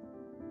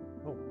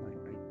 Oh,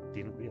 I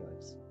didn't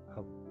realize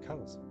how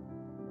callous of me.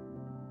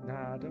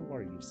 Nah, don't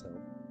worry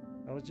yourself.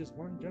 I was just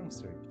one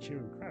youngster in a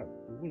cheering crowd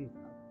who wouldn't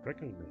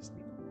recognize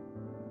me.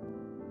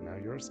 Now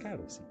you're a scout,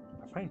 I see.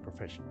 A fine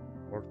profession.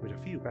 Worked with a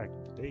few back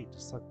in the day to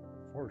suck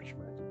forge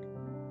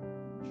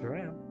magic. Sure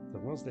am,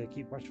 but mostly I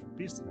keep watch for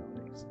beasts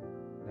nowadays.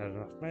 Not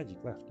enough magic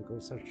left to go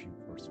searching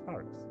for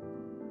sparks.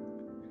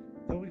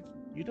 Though if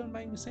you don't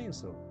mind me saying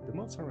so, the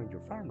motes around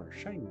your farm are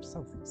shining with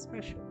something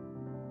special.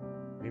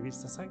 Maybe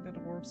it's the sign that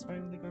the world's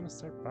finally gonna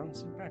start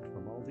bouncing back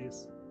from all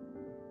this.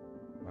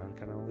 One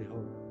can only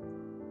hope.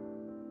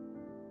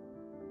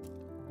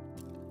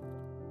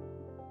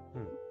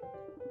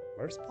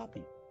 Where's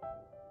Poppy?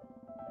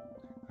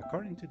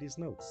 According to these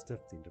notes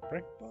stuffed in the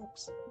break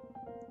box,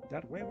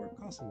 that wayward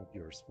cousin of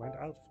yours went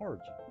out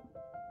foraging.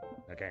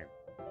 Again.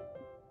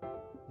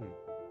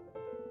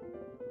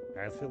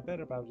 I'd feel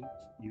better about it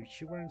if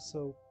she weren't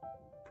so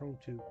prone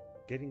to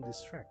getting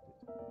distracted.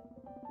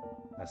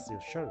 I still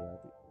shudder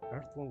at the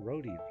Earthworm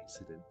Rodeo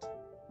incident.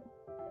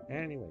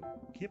 Anyway,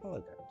 keep a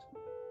lookout.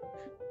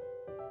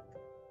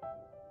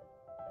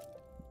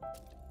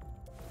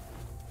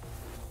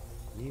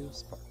 New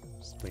spark,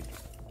 Splinter.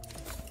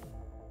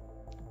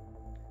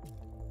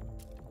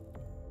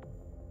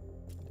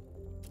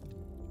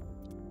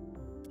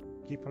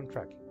 Keep on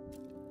tracking.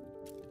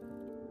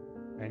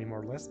 Any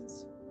more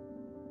lessons?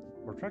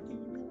 For tracking,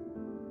 you mean?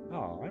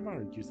 Oh, I'm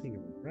honored you think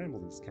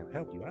ramblings can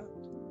help you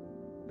out.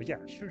 But yeah,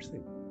 sure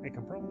thing. I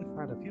can probably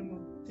find a few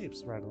more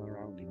tips rattling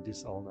around in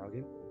this old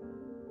noggin.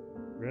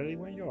 Ready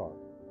when you are.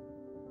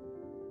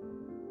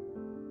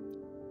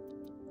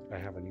 I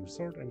have a new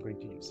sword, I'm going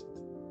to use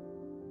it.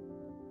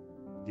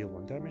 Deal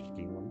 1 damage,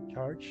 gain 1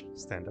 charge,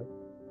 standard.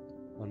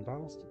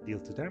 Unbounced, deal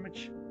 2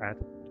 damage, add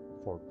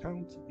 4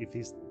 taunt. If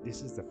this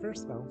is the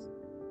first bounce,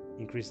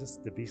 increases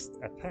the beast's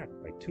attack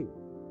by 2.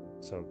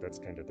 So that's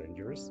kind of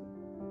dangerous.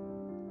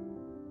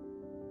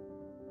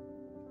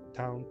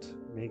 Taunt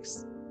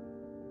makes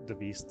the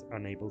beast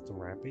unable to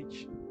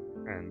rampage,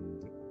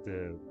 and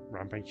the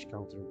rampage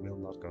counter will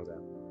not go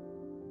down.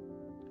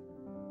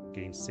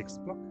 Gain 6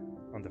 block.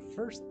 On the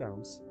first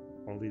bounce,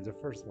 only the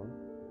first one,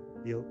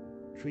 deal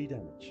 3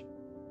 damage.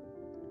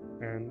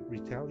 And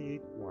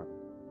retaliate 1.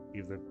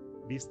 If the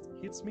beast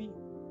hits me,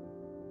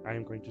 I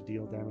am going to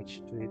deal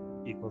damage to it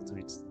equal to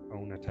its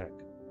own attack.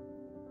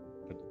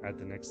 But at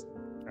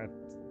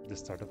the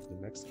start of the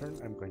next turn,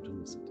 I'm going to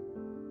lose it.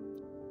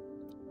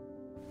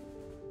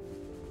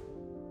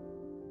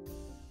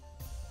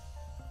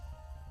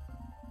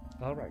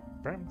 Alright,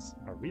 Bram's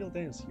a real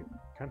dance here.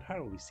 Can't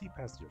hardly see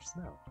past your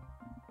snout.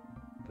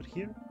 But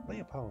here, lay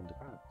a paw on the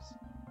bounce.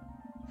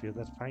 Feel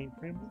that fine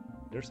trembling?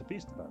 There's a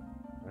beast about.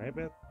 I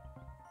bet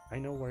I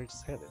know where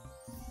it's headed.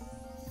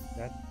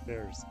 That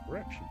bears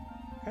correction.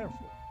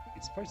 Careful,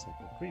 it's poison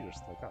for creatures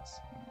like us.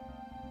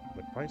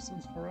 What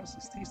rhinestones for us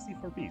is tasty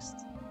for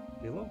beasts.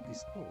 They love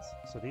these pools,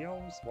 so they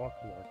always walk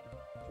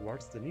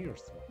towards the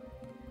nearest one.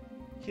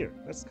 Here,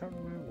 let's come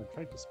around and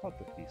try to spot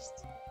the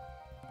beast.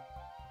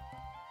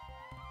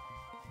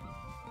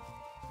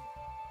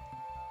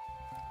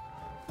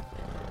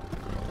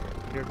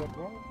 Hear that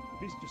wall?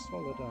 The beast just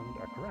followed down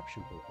a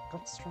corruption pool and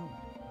got stronger.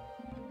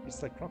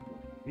 It's like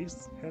clockwork.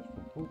 Beasts head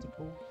from pool to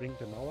pool, bring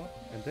them all up,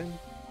 and then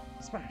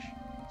smash!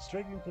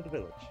 Straight into the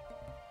village.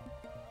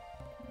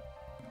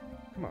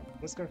 Come on,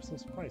 let's grab some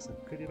supplies and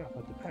cut it off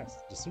at the pass.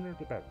 The sooner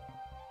the better.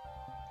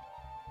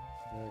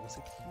 Was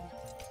it here?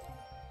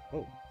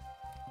 Oh.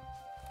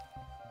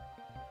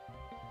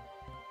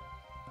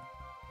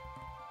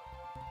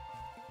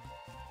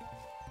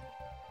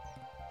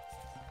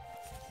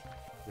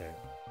 There.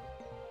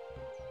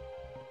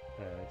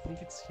 I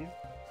think it's here.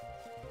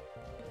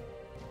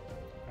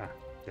 Ah,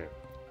 there.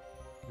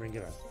 Bring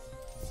it on.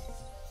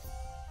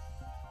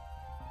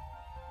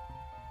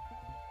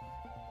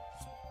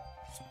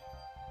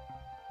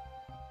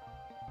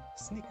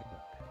 Sneak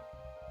attack.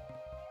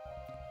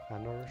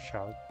 Another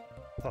shout,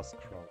 tusk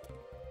crawl.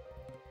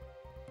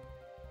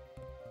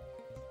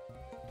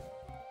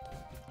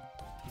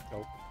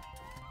 Oh.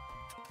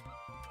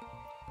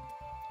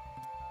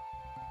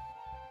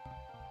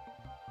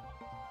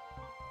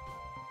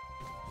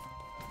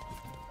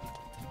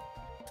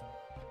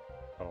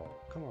 Oh,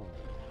 come on.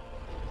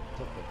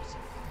 Top focus.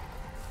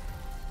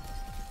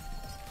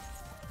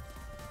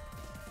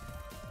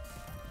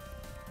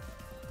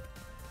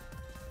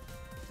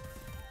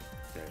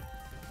 There.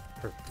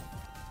 Perfect.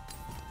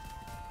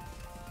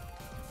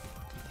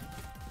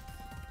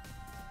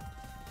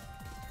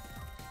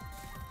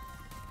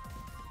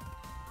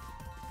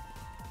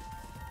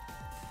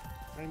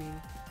 I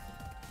mean,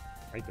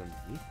 I don't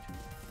need to.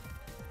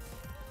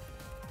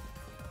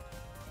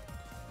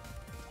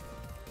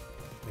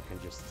 I can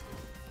just...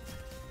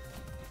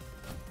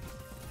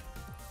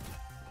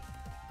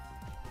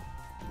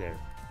 There.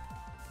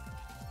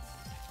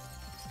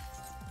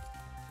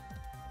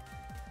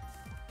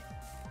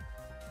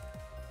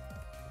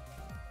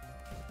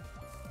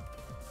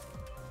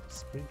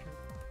 Sprinter.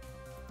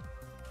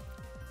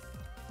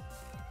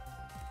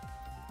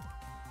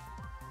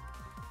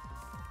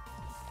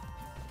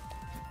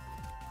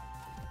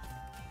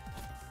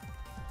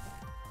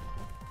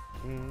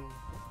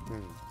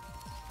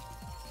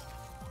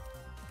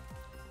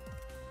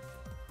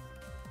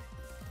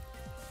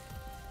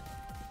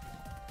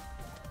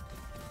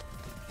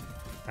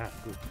 Ah,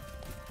 good.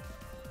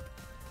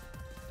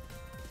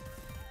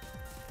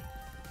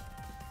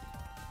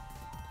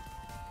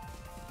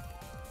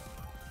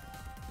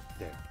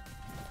 There.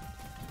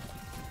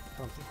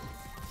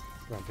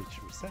 Rampage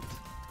reset.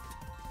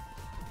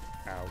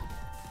 Ow.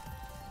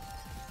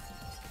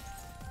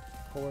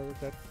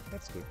 However,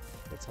 that's good.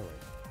 That's alright.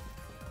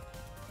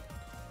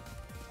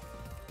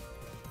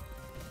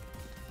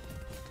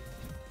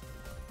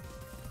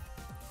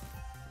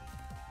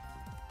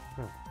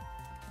 Huh.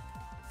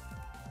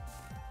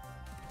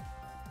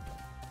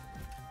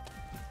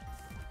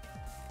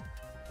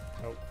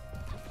 Oh.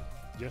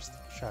 Just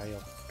shy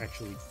of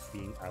actually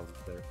being out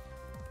there.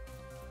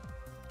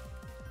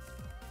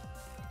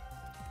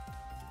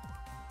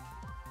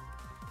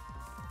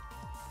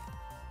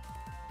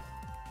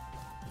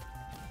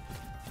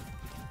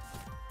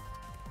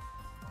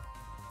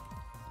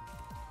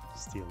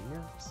 Steel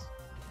nerves.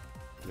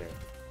 There.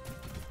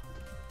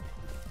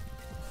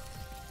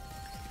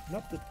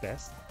 Not the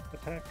best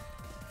attack,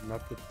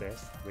 not the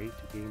best way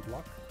to gain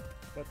block,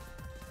 but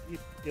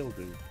it'll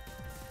do.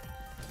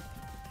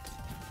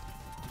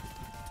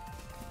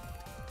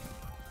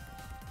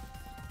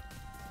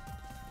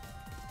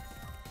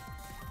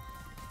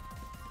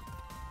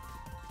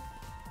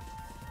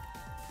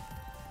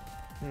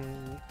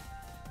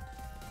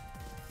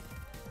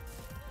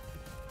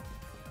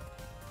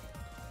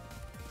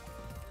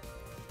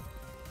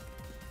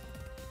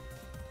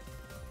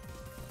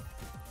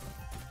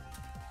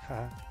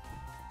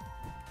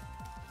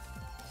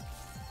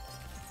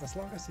 As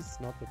long as it's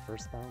not the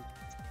first bound,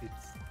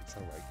 it's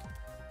alright.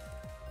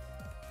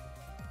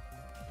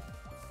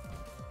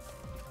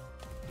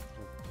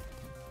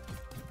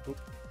 Oop.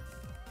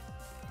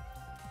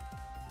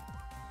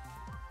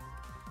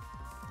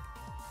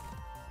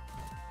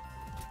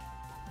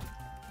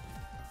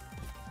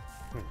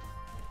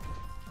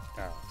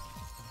 Ah.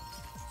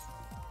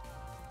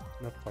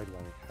 Not quite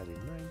what I had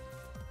in mind.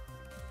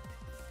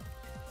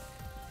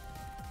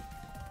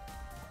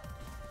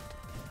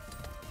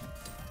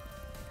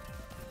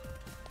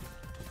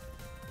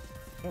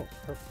 Oh,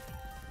 perfect.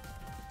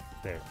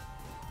 There.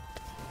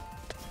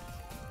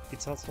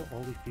 It's also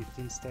only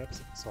 15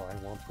 steps, so I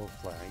won't go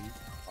flying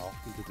off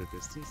into the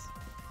distance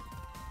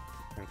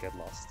and get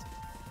lost.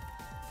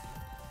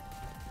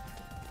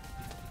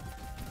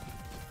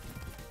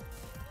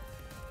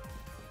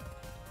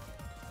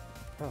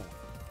 Huh.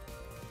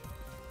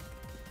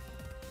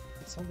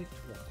 It's only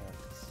 2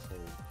 attacks, so...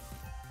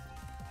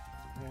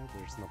 yeah,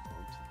 there's no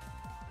point.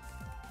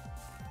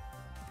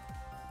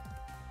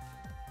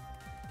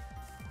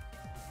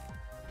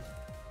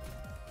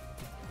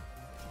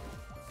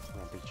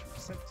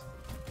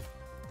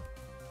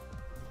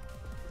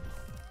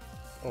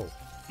 Oh,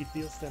 it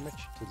deals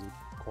damage to the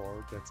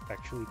core that's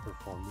actually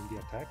performing the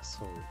attack,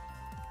 so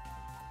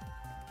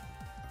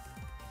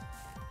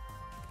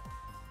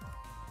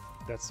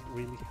that's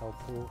really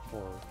helpful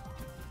for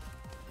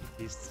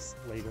beasts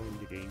later in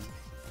the game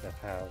that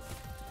have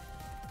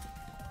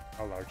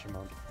a large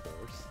amount of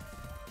force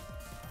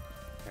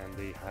and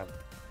they have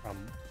a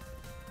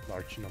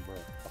large number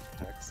of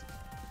attacks.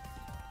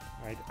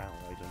 I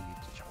don't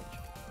need to charge.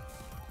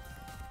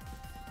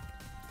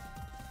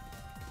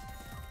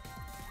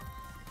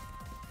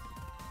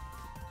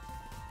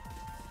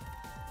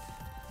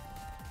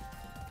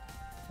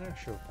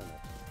 Sure, why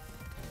not?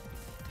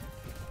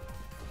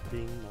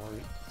 Being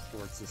more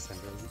towards the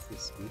center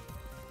is good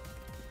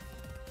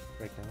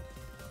right now.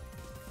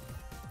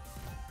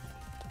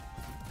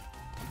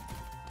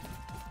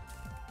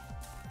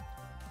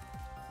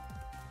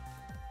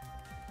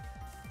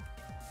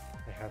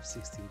 I have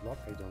 16 block,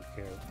 I don't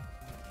care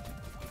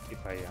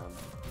if I am...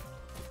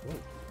 Whoa!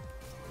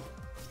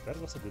 That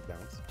was a good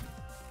bounce.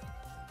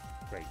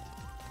 Great.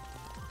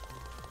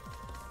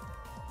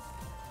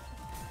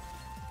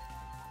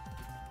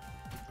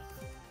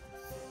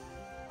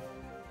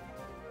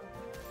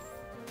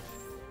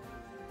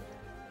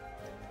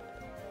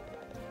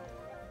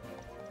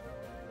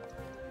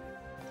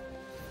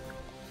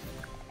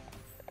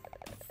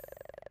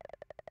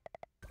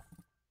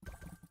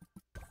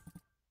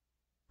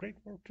 Great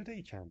work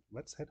today, champ.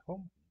 Let's head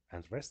home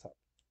and rest up.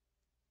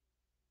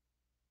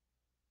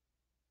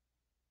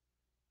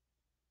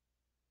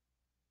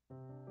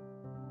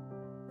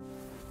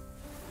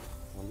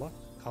 Unlock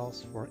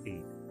calls for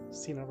aid.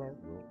 Cinnabar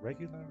will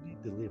regularly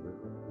deliver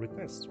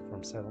requests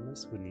from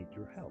settlements who need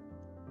your help.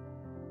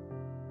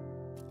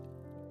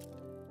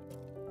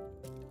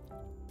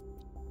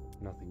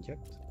 Nothing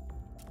yet.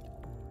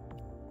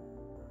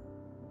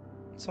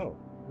 So,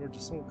 you're the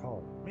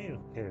so-called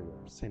mail carrier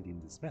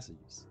sending these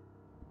messages.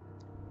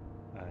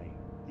 I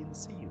didn't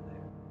see you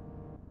there.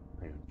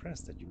 I'm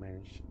impressed that you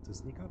managed to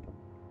sneak up on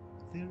me.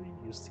 In theory,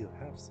 you still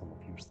have some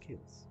of your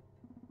skills.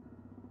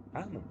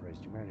 I'm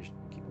impressed you managed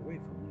to keep away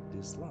from me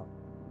this long,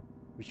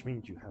 which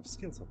means you have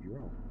skills of your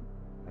own,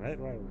 and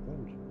I'd rather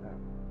learn you now.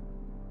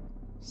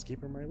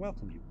 Skipper might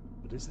welcome you,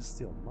 but this is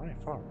still my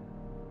farm.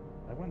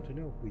 I want to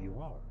know who you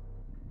are.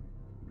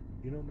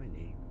 You know my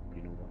name,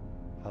 you know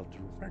how to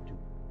refer to me,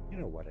 you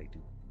know what I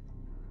do.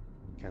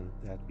 Can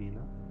that be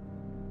enough?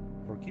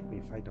 Forgive me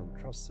if I don't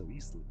trust so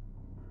easily.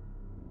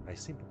 I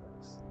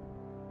sympathize,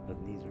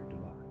 but neither do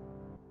I.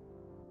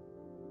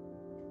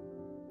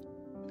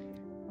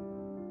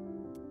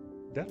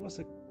 That was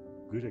a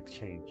good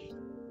exchange.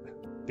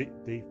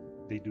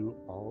 They do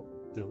all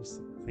those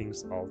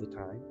things all the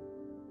time.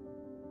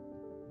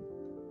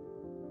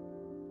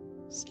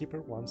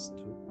 Skipper wants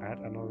to add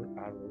another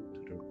arrow to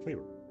their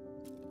quiver.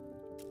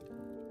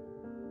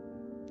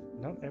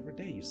 Not every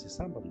day you see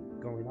somebody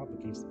going up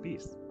against a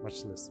beast,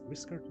 much less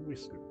whisker to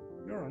whisker.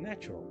 You're a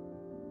natural.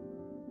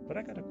 But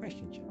I got a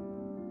question, champ.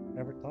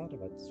 Ever thought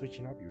about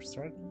switching up your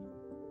strategy?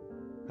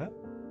 Huh?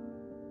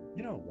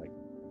 You know,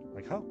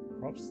 like how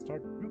crops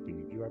start grouping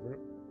if you ever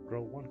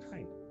grow one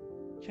kind.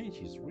 Change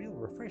is real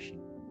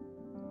refreshing.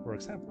 For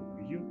example,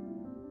 would you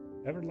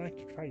ever like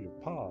to try your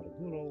paw at a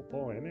good old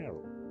bow and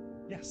arrow?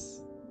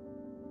 Yes.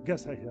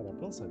 Guess I had a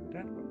bullseye with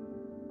that one.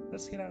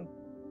 Let's head out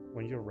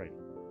when you're ready.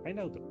 I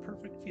know the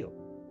perfect field.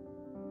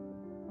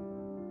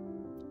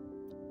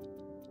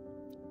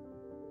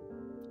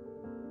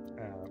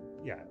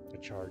 Yeah, a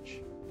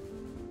charge.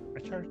 A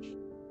charge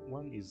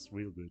one is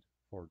real good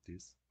for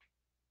this.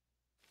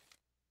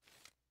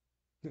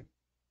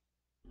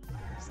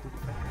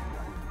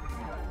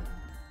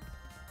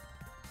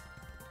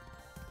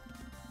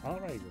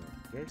 Alright,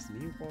 there's a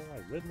new ball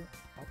I riddled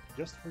up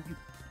just for you.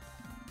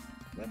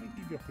 Let me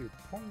give you a few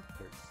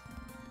pointers.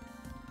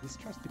 This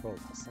trusty bow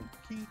has some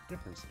key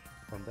differences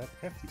from that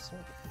hefty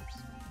sword of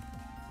yours.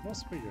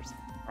 Most warriors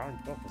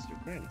aren't tough as your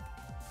granny.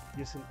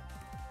 Using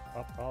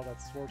up all that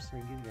sword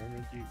swinging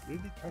energy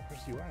really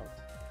tuckers you out.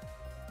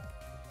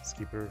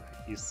 Skipper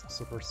is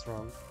super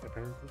strong,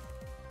 apparently.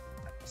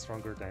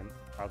 Stronger than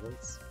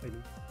adults, I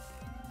mean.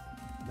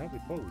 Now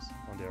with bows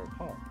on their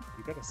paw,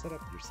 you gotta set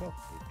up yourself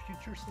for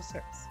future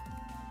success.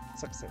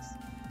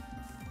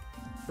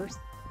 First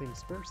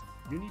things first,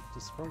 you need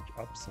to scrunch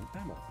up some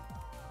ammo.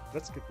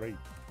 Let's get ready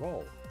to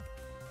roll.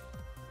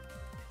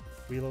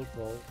 Reload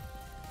roll.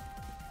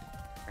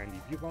 And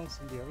if you bounce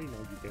in the arena,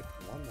 you get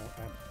one more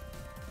ammo.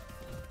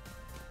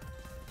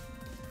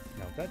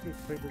 Now that your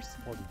quiver's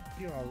for a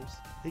few hours,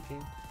 take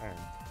aim and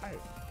fire.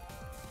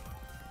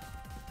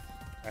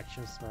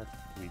 Action smart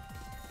with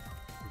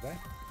that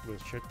will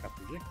shoot a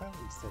projectile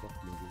instead of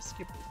moving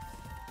Skipper.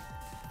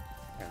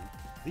 And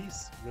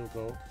these will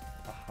go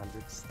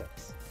 100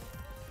 steps.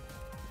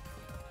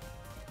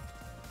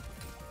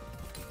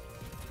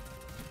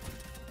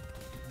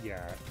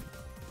 Yeah.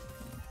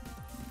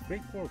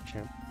 Great work,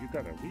 champ. You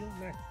got a real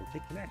knack for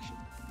taking action.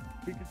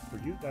 Figured for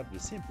you that'd be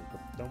simple,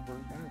 but don't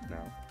burn out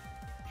now.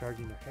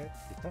 Charging ahead,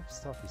 the tough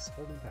stuff is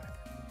holding back.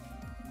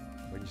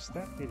 When you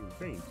start getting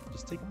drained,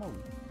 just take a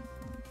moment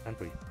and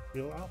breathe.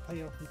 It'll all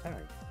pay off in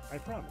time, I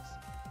promise.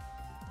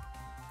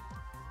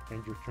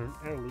 and you turn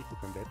early to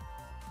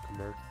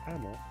convert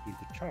ammo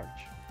into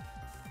charge.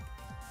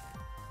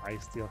 I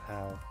still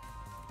have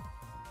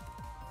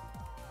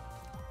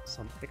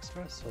some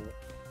extra, so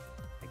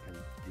I can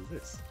do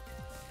this.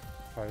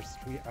 Fires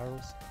 3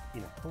 arrows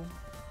in a cone,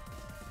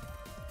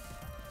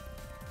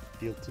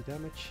 deal 2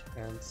 damage,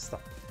 and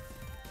stop.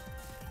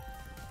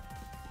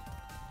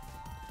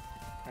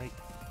 I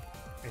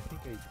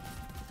think I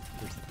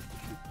first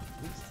should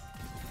do this.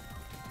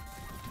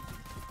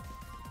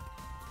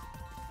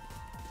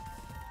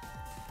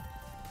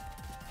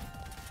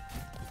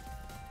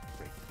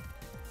 Great.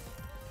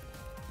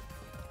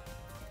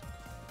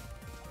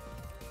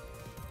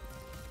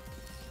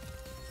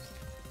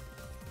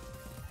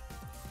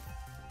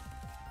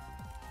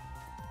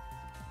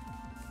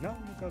 Now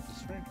you got the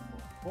strength for a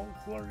whole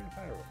flurry of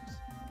arrows.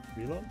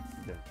 Reload,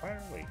 then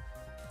fire away.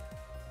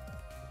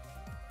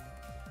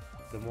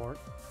 The more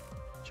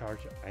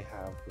charge I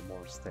have, the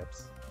more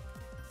steps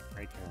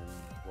I can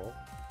roll.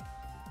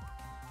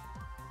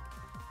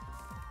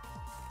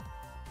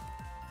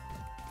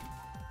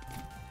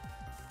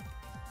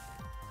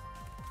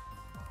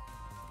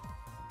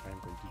 I'm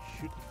going to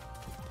shoot.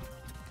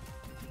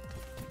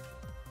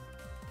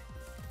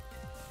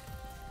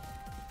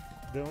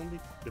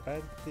 The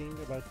bad thing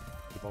about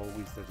the bow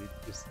is that it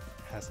just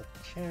has a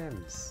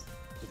chance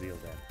to deal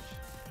damage.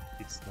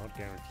 It's not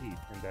guaranteed,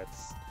 and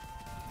that's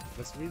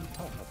really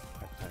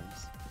tough at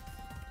times.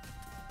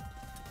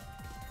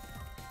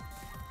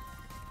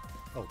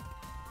 Oh,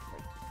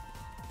 right.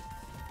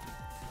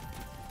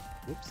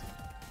 Whoops.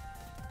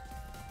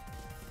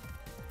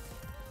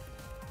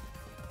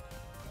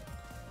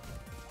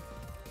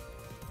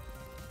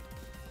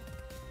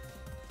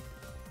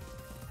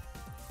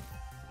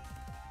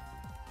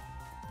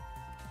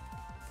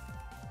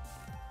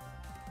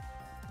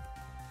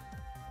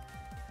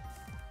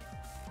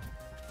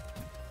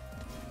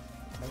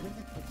 I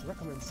really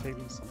recommend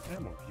saving some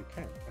ammo if you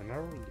can. An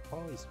arrow in the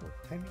paw is worth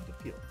 10 in the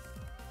field.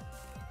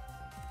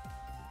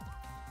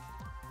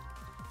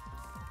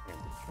 And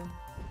the turn.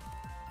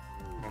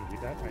 And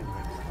with that, I'm going to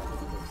have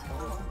the first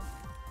power.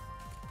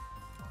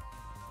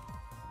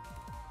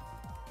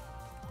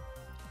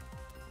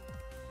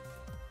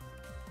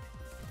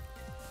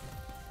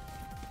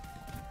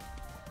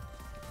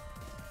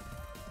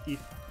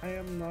 If I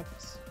am not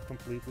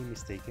completely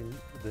mistaken,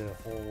 the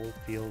whole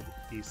field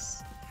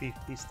is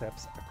 50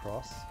 steps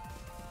across,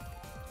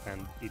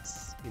 and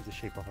it's in the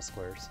shape of a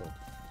square, so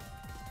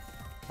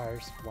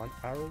fires 1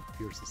 arrow,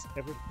 pierces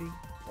everything,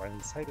 while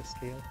inside a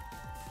scale,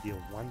 deal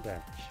 1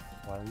 damage,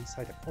 while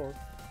inside a core,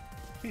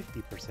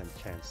 50%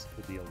 chance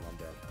to deal 1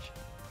 damage.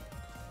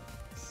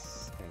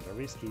 It's kinda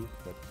risky,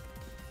 but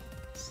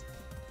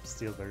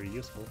still very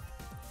useful.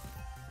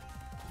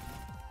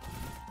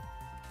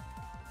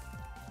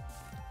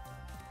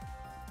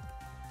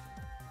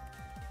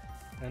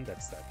 And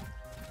that's that.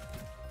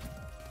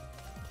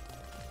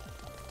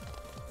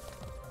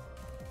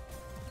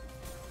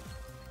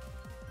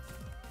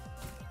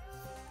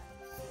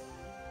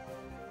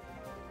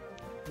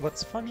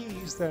 What's funny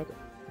is that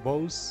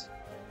bows,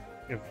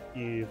 if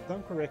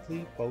done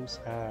correctly, bows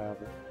have,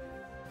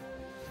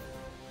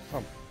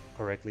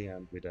 correctly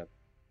and with a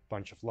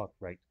bunch of luck,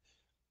 right?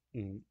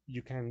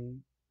 You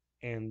can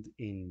end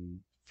in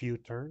few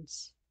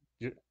turns.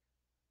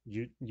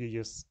 You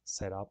just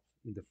set up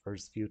in the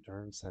first few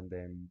turns and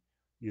then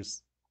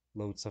use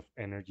loads of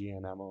energy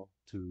and ammo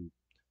to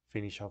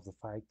finish off the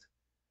fight.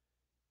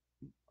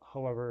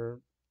 However,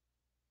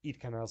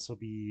 it can also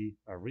be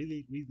a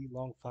really, really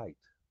long fight,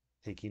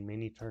 taking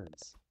many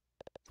turns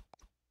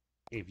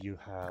if you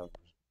have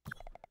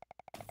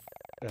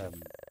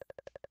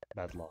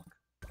bad luck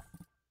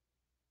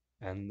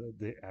and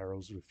the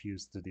arrows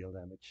refuse to deal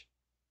damage.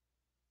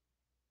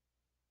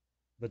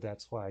 But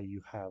that's why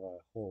you have a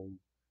whole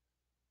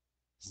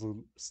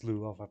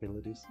slew of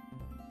abilities.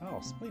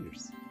 Oh,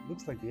 splinters!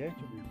 Looks like the edge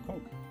of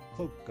your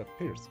cloak got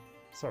pierced.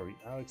 Sorry,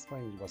 I'll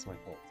explain it was my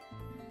fault.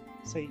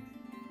 Say,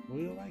 will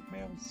you like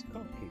Mel's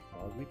coat cape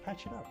while we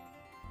patch it up?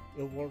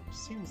 It'll work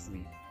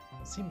seamlessly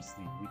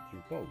with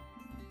your bow.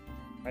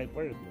 I'd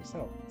wear it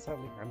myself.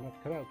 Sadly, I'm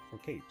not cut out for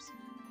capes.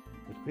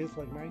 With quills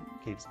like mine,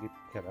 capes get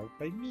cut out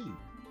by me.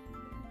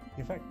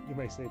 In fact, you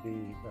might say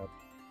they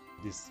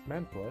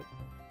dismantle it.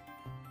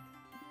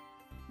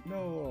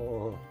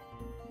 No.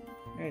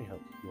 Anyhow,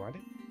 you want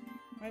it?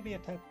 Might be a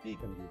tad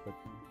big on you, but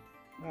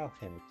I'll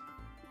have it.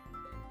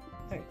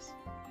 Thanks.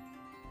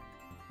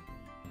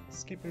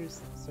 Skipper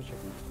is such a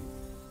good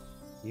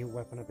dude. New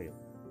weapon available.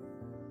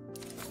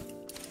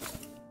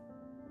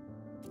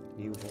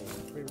 New hole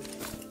query.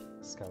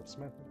 Scout's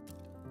method.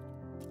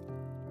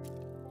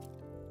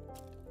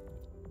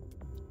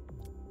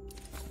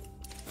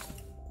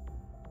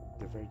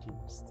 The Virgin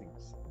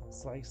Stings.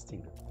 Sly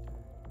Stinger.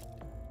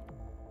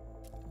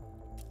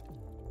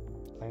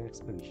 Plan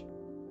Expedition.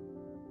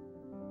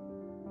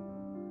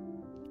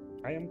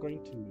 I am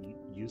going to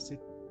use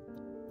it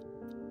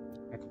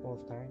a couple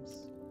of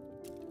times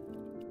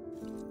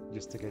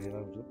just to get it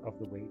out of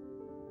the way.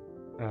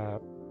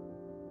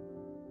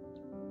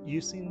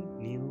 Using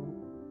new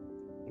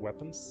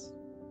weapons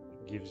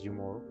gives you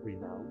more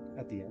renown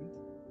at the end.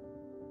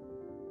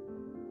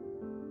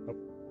 Oh.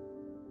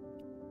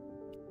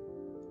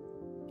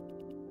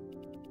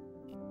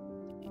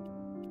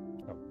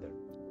 Oh,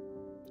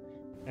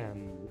 there.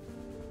 And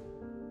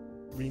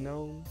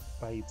renown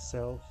by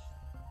itself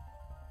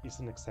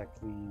isn't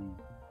exactly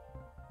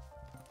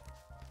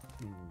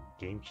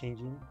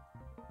game-changing.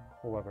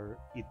 However,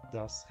 it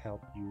does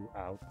help you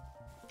out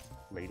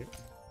later.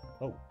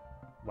 Oh,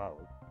 wow,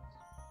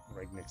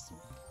 right next to me.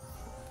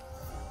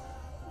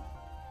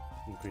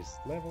 Increased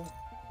level,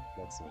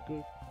 that's not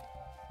good.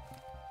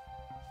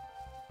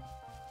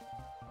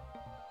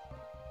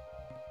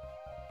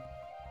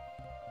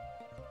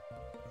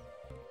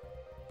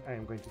 I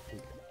am going to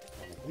take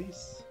one of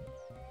these.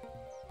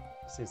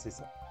 Since it's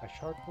a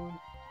sharp one,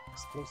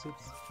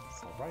 explosives,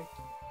 it's alright.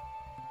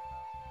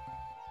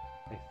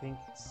 I think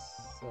it's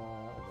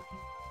over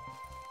here.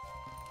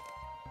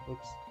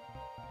 Oops.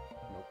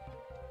 Nope.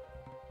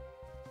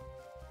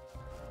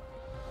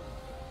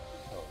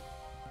 Oh,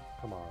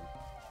 come on.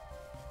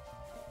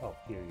 Oh,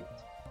 period.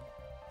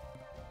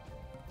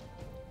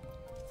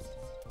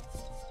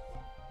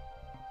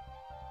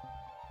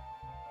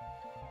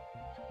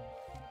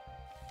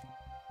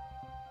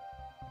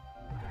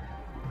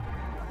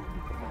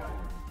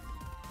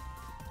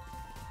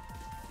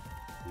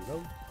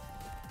 Reload.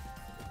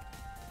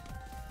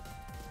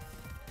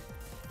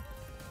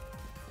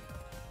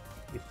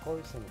 If core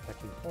is an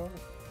attacking core,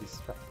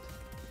 distract.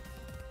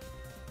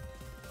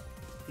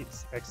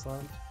 It's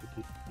excellent to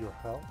keep your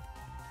health.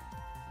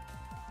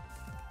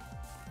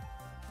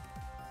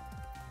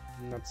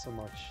 Not so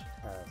much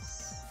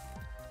as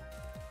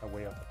a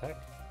way of attack.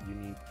 You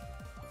need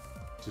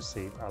to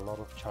save a lot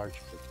of charge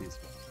for this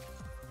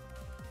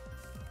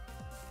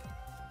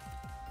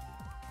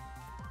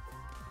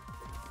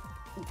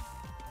one. Ooh.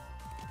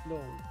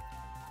 No.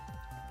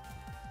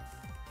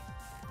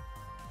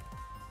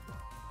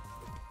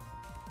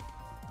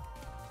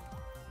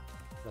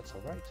 That's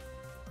alright.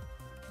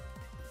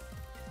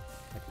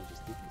 I can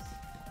just do this.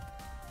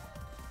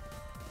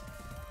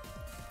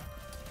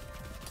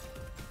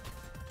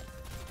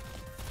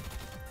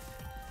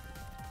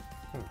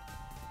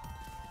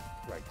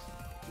 Right,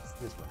 it's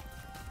this one.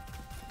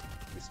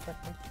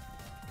 Distracted.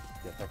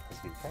 The attack has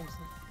been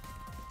cancelled.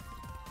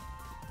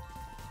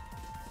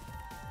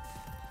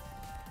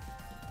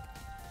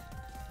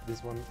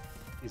 This one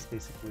is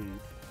basically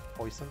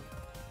poison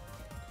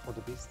for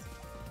the beast.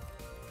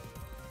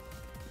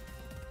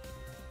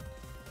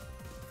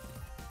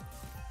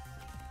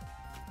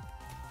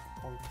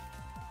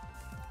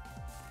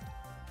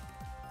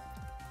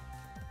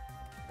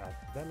 Add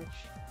damage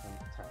and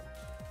time.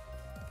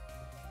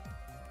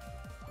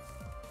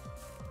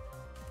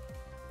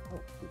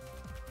 Oh, good.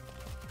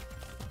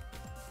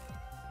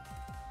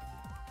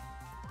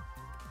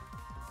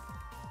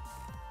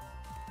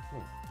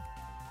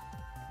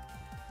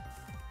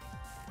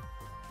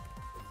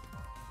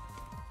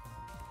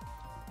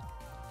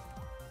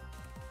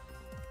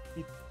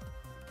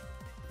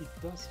 It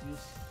does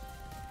use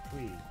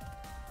 3.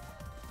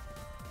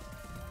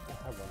 I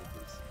have one of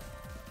these.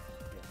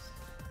 Yes.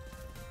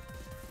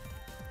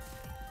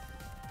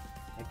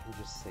 I can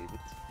just save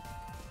it.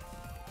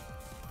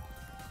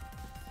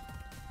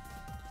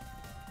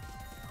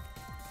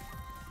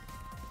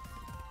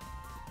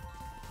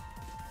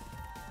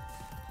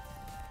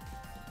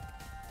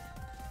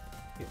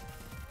 Here.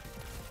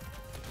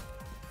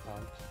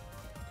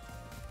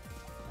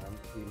 And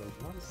reload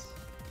once.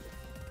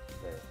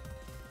 There.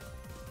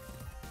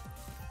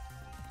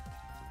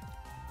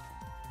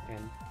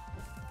 And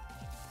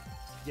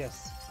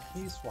yes,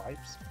 he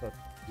swipes, but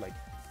like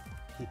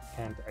he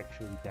can't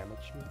actually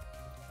damage me.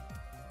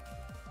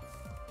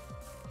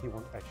 He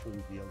won't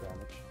actually deal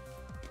damage.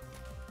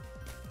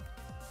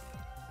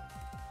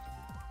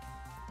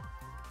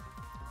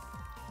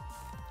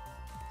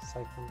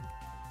 Siphon.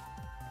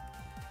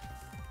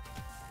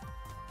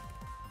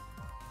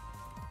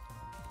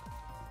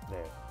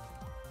 There.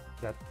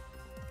 That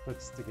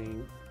puts the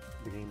game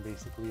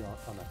basically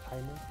on a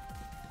timer.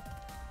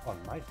 On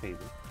my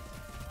favor.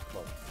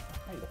 Well,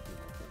 kind of in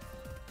my favor.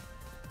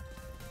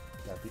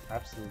 That'd be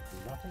absolutely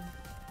nothing.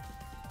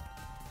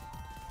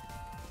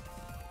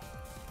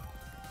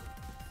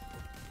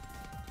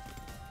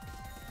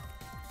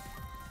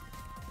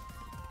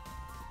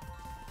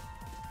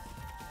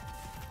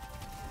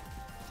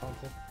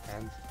 Taunted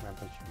and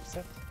mantle should be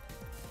set.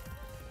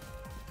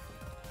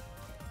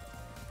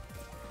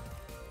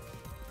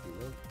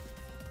 Reload.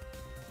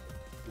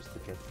 Just to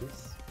get this.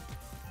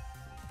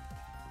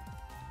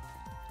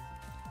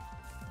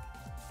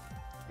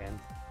 And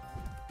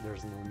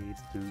there's no need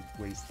to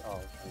waste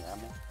all the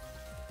ammo.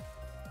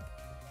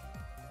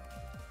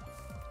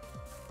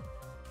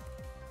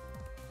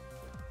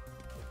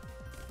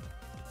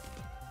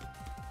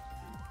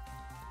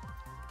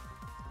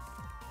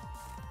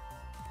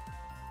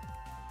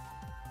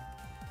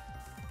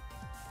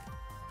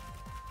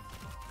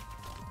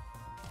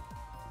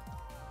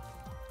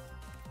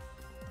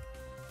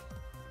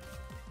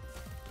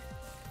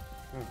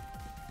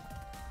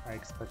 I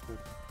expected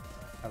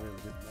a little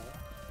bit more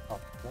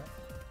of that.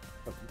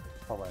 But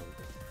follow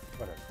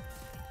whatever.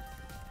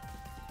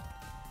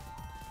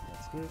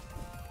 That's good.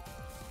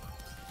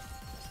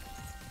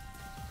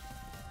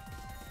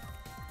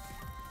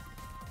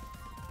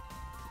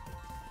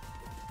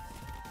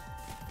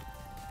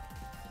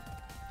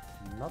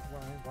 Not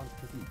where I want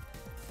to be.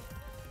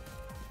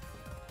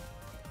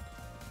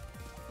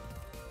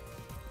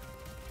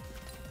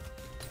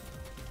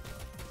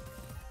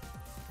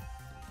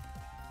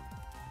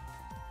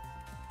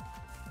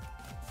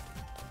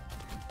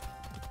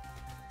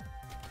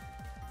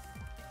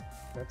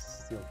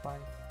 That's still fine.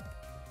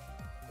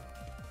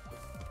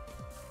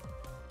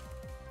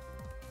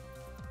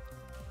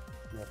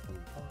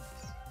 Nothing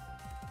else.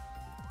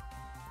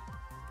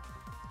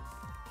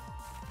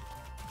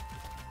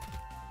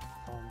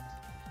 Taunt.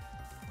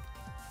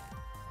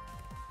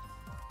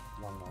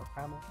 One more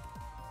ammo.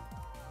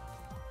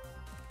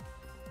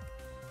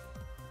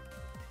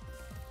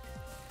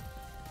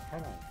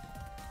 Can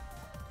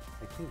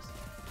I think so.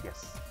 Yes,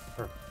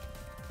 perfect.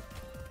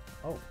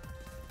 Oh,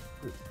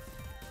 good.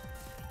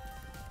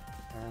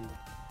 And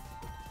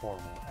 4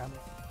 more ammo.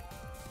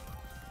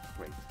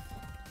 Great.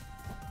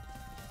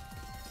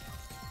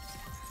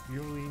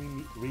 You really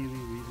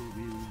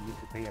need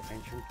to pay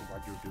attention to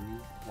what you're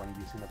doing when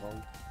using a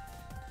bow.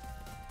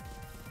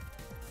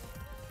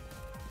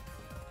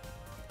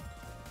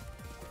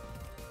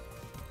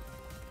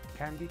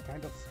 Can be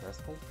kind of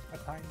stressful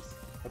at times,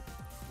 but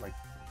like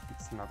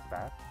it's not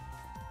bad.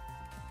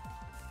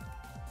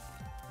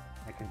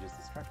 I can just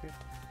distract it.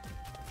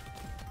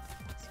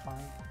 It's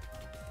fine.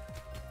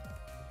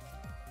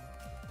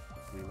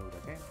 Reload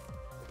again.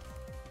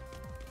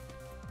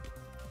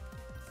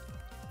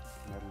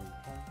 Meddling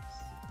points.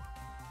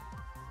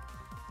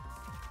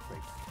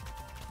 Great.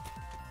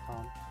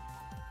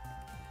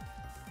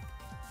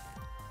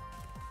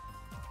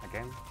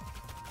 Again.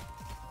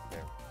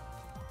 There.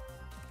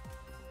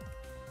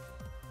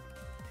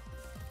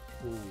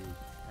 Ooh,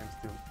 I'm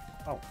still...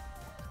 Oh.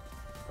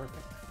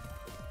 Perfect.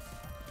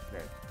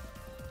 There.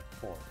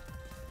 4.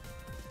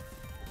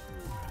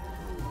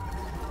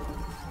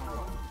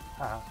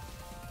 Haha.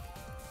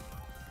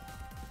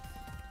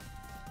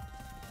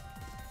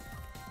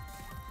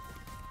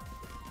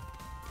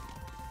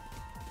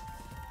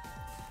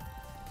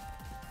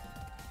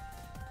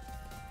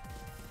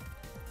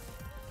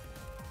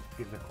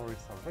 If the core is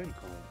already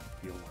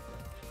correct, you'll want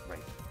that.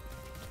 Right.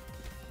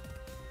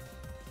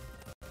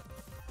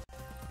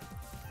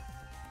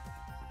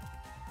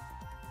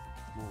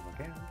 Move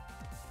again.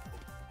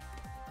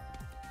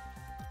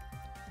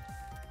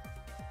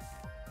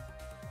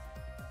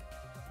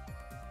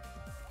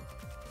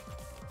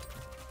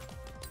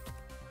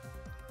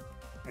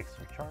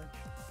 Extra charge.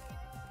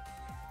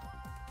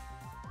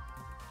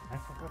 I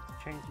forgot to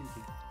change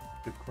into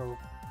the clothes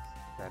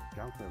that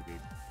Gunflare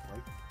did,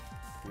 right?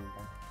 Didn't I?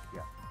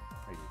 Yeah,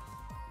 I did.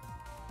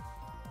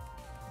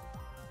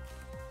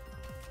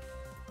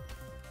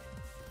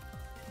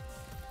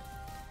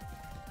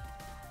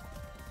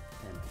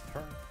 And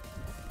turn.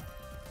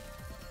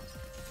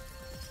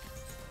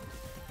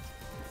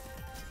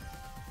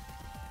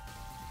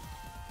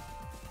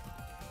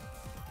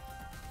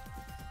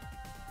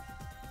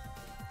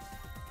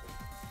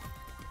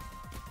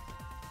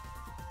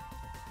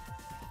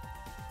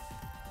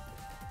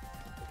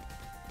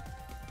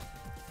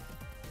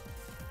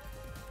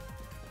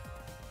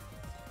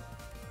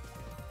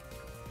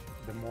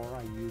 The more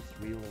I use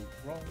real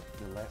roll,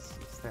 the less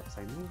steps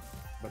I move,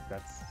 but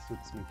that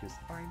suits me just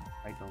fine.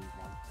 I don't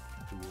want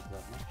to move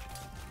that much.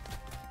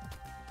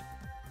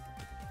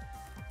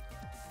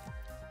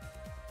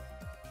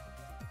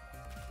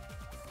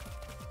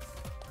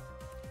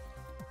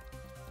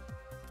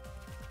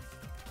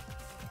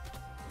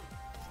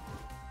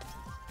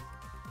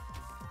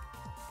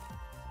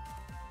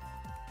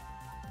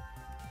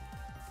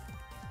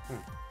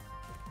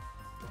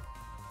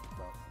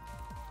 Well,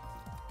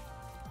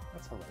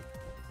 that's alright.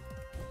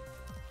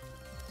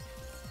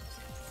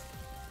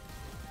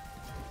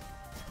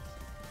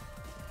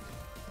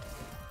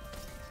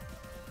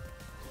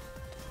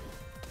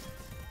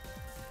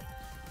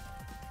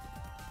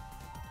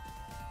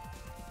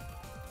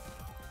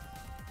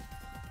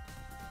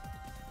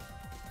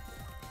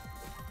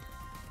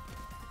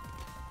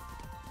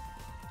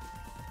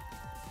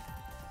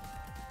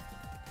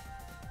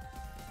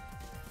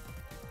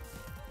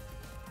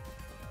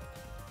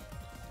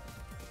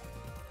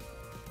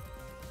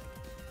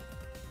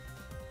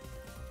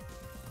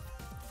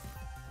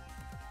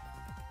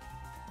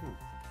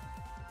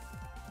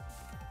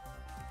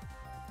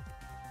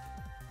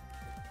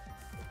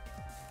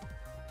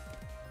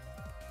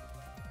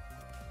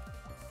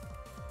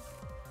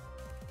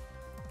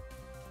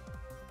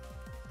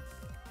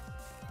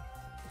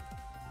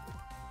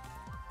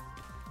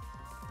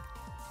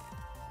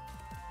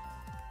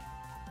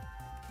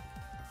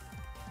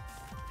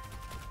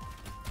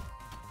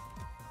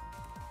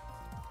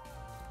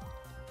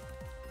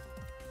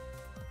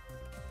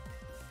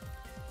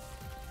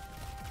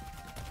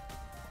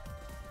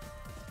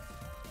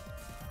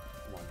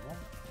 One more.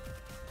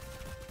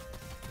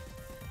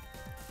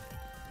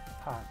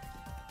 Ha.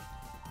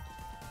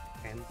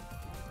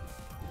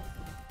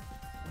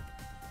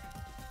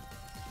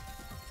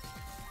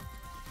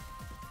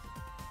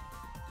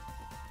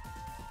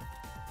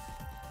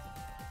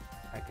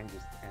 can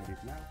just end it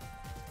now.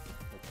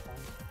 That's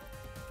fine.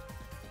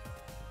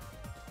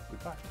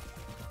 Goodbye.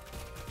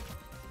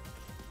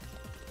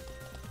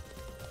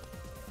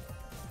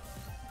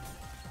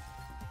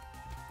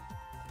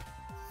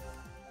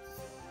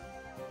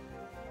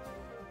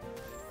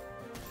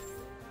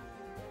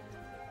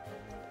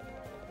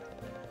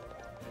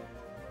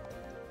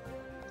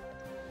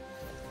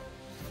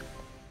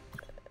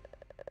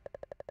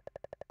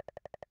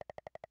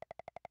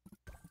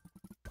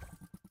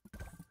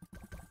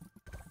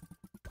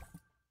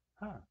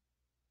 Huh.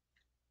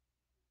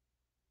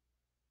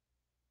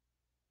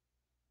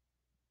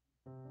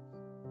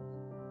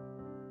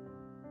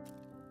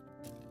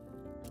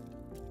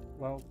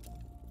 Well,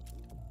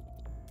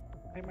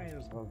 I might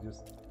as well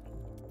just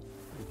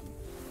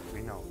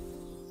renown.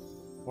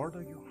 Word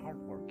of your hard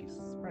work is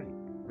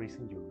spreading.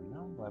 Raising your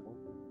renown level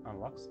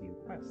unlocks new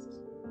quests.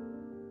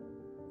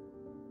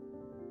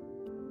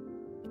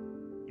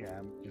 Yeah,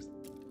 I'm just...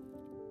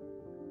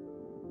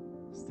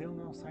 Still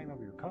no sign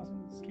of your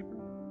cousin, Skipper?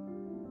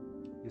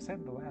 You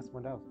sent the last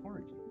one out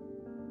foraging.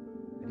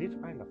 I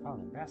did find a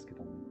fountain basket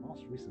on the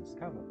most recent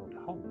scout about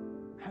home.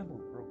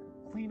 Handle broken,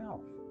 clean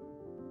off.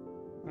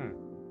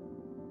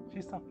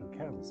 She's often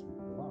careless with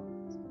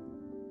belongings.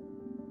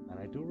 And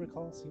I do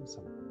recall seeing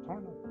some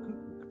torn up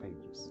cookbook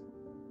pages.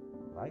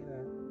 Like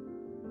that.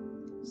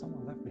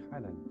 Someone left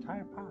behind an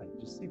entire pie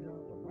just sitting on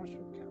the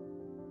washroom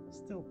counter.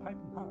 Still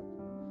piping hot.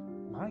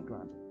 My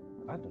granddad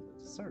abandoned the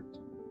dessert.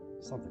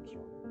 Something's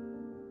wrong.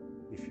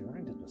 If you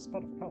aren't in a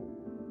spot of trouble,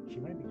 she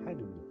might be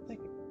hiding in the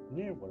thicket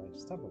near where I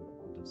stumbled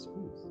upon the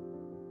schools.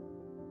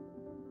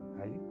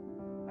 Hiding?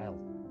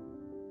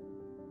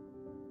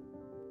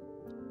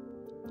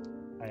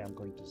 I am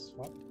going to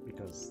swap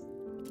because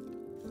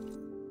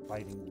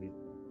fighting with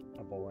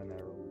a bow and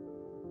arrow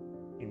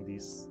in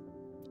these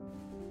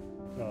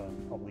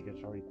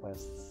obligatory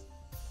quests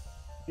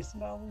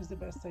isn't always the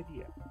best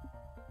idea.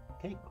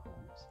 Cake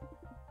crumbs.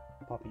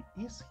 Poppy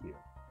is here,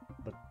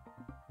 but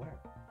where?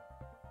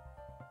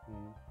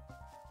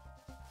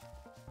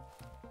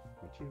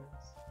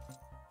 Materials.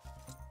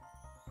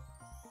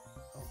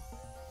 Oh.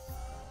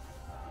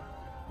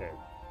 There.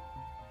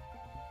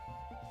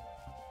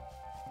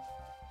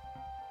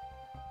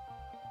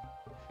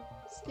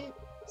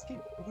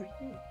 Skip, over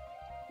here.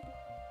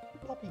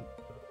 Poppy,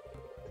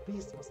 the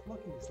beast was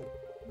blocking this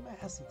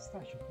massive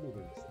stash of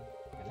blueberries,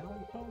 and now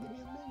I'm totally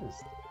being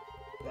menaced.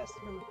 Best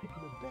very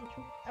picking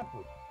adventure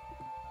ever.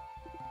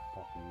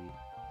 Poppy.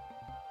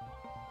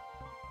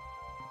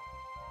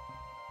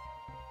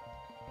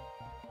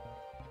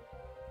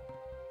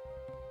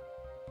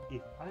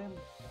 If I am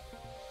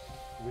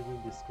reading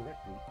this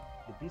correctly,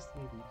 the beast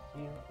may be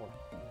here or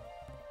here.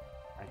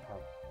 I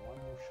have one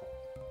more shot.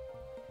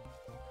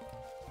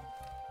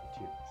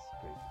 Materials,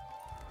 great.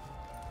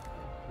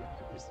 We have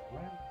to visit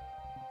land.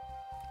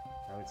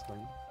 Now it's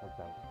going for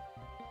that one.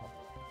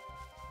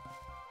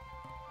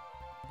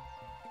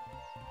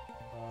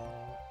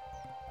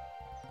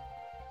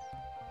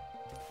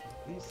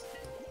 Please.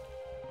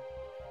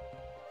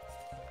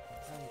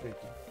 I'm going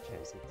to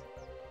chance it.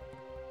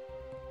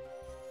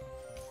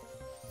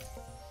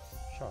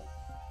 Sharp,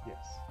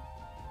 yes.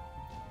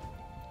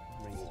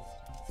 Ring it.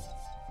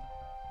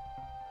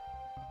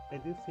 I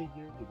do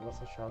figure it was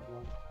a sharp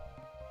one.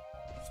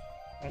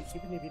 And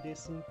even if it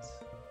isn't,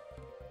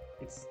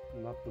 it's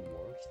not the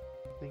worst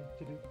thing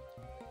to do.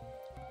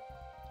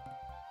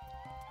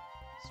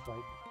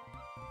 Strike.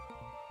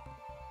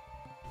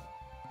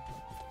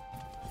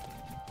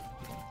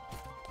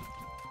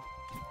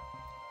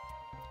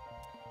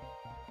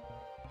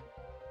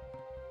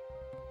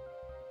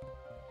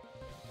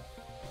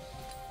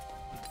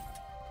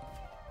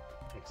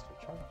 Extra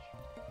charge.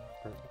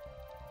 Perfect.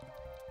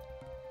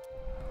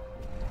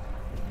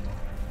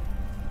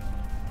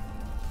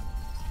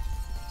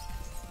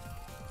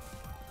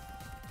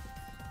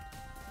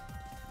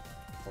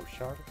 For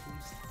Shard of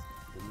Beasts,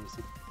 the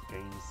music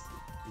gains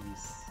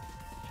these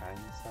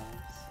chiming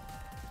sounds.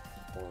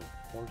 For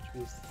Forge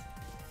Beasts,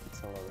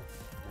 it's a lot of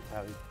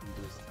metallic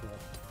induced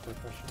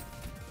percussion.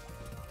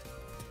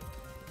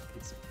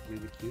 It's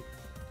really cute.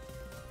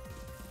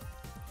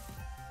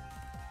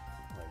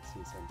 Right,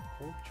 since I'm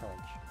full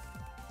charge,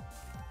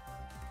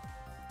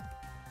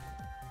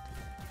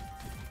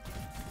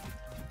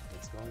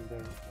 let's go in there,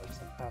 work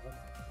some havoc.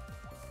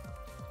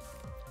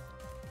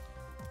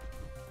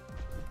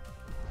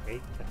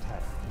 8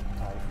 attack,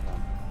 5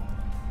 1.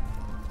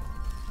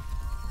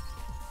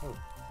 Oh.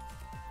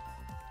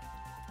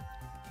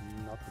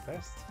 Not the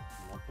best,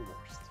 not the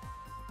worst.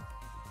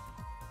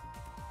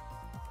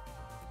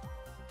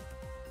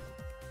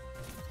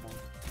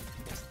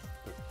 Yes,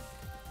 good.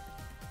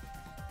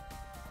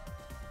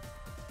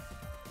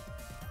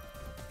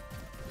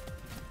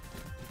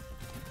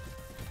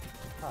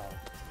 How?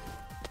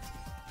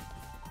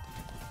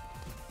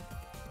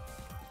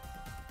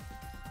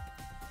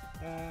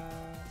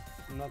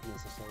 Not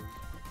necessary.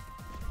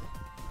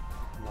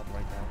 Not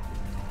right now.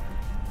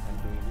 I'm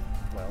doing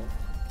well.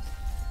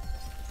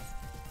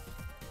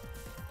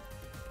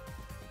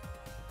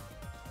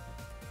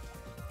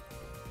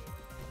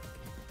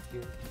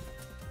 Here.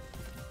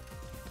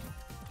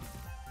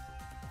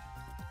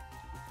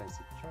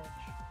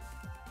 charge.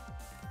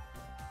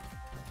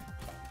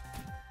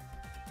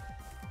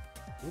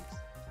 Oops.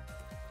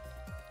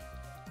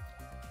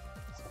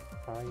 So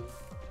fine.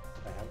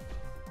 I have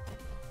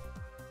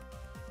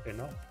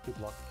enough to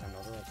block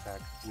another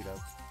attack without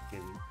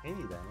getting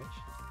any damage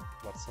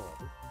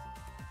whatsoever.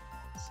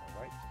 It's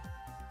alright.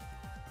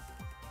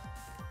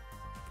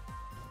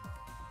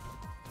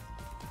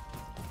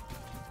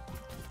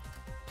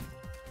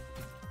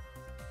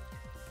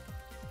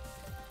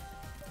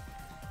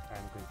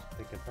 I'm going to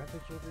take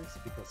advantage of this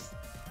because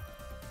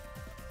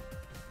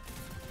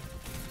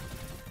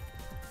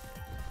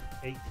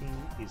 18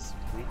 is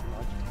pretty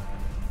much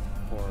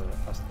for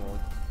a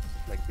sword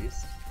like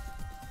this.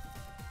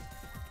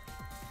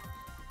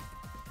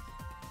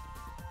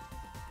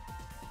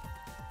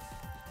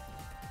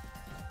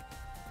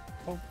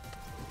 Oh.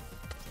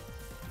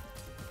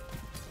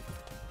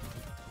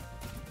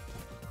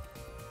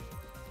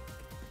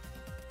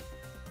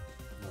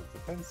 No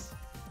defense.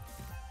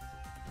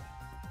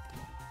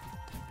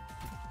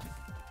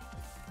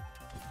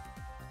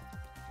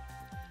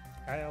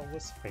 I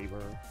always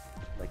favor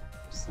like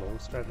slow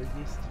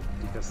strategies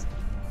because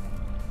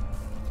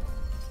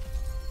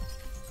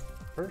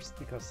first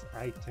because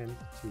I tend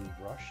to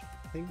rush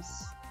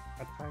things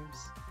at times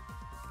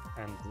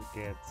and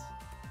get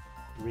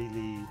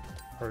really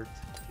hurt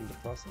in the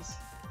process,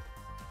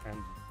 and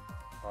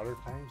other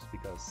times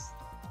because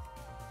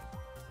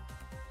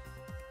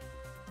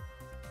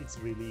it's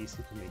really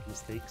easy to make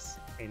mistakes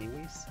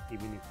anyways,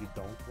 even if you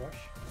don't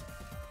rush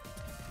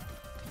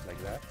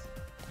like that.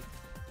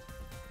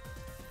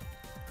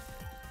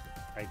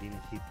 I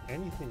didn't hit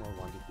anything I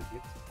wanted to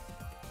hit.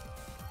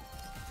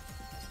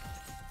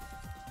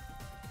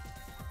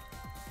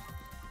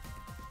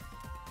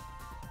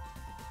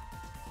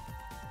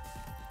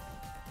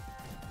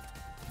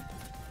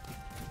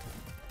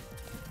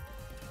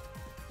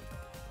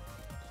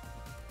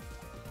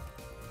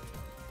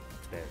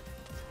 There.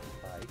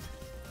 Bye.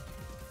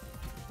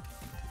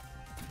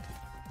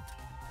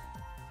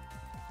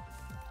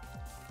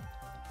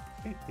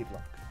 $50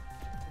 block.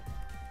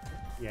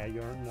 Yeah,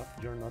 you're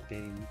not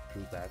getting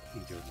through that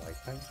in your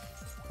lifetime.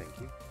 Thank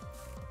you.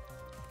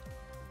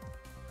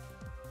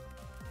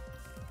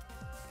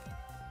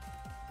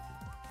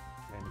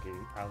 I'm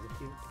getting out of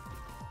here.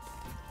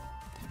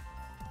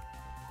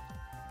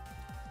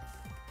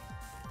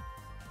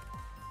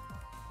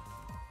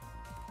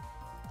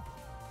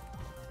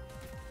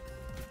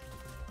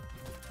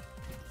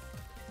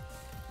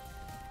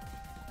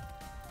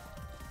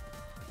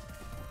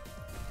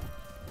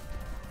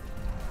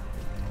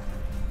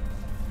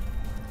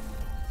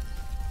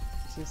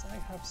 Since I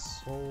have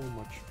so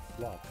much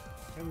block,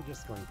 I'm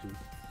just going to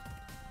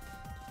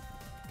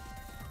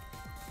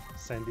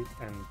send it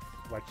and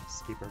watch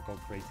Skipper go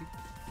crazy.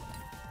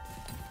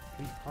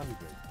 300.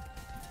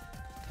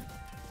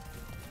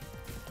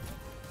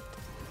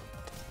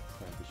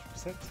 Vantage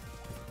reset.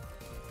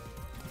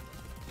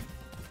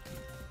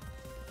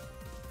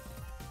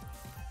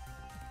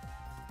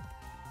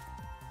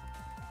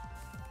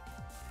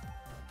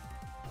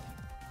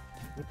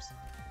 Oops.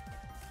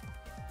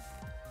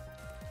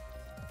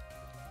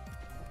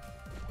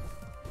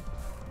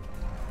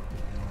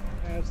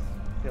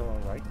 Still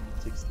alright,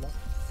 6 left.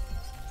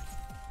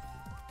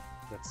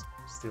 That's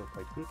still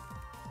quite good.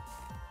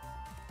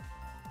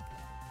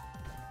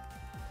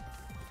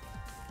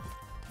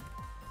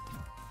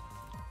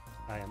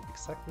 I am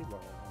exactly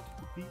where I wanted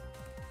to be.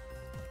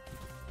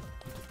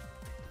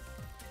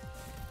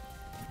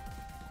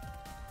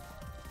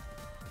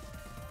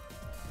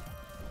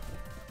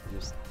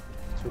 Just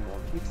 2 more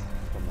hits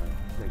from my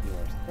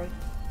regular strike,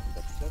 and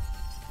that's it.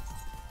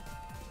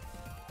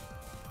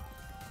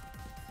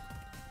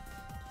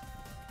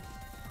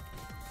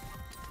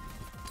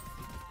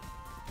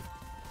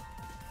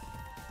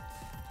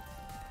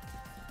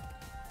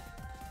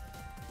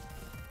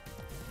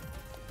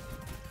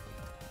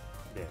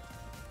 There.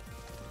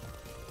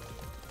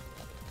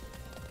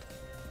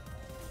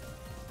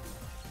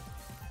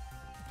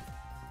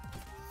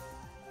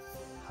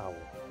 Howl.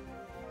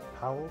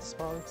 Howl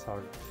sparks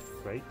are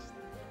great.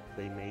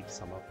 They make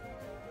some of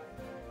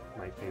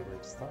my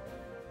favorite stuff.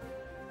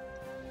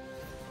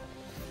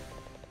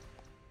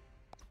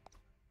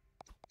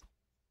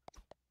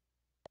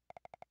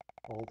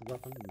 Old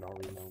weapon, no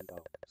renowned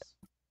values.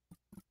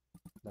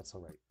 That's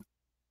alright.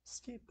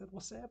 Skip, that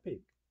was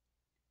epic!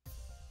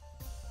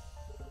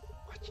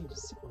 Watching you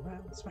sit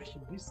around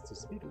smashing beasts to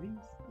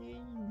smithereens,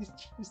 yay, this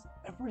changes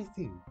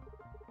everything!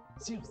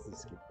 Seriously,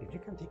 Skip, if you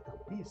can take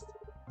that beast,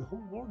 the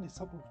whole world is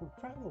open for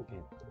travel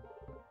again.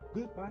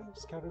 Goodbye,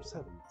 scattered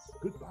settlements.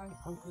 Goodbye,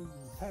 hunger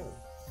and terror.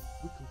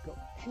 We could go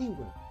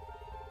anywhere.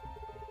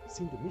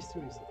 Seeing the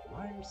mysteries of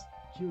wires,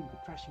 hearing the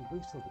crashing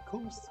waves of the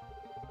coast.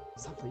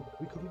 Something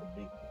we could even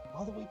make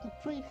all the way to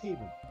Trade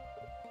Haven.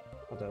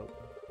 Although,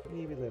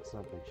 maybe let's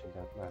not mention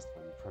that last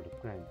one in front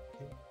of Granny,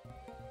 okay?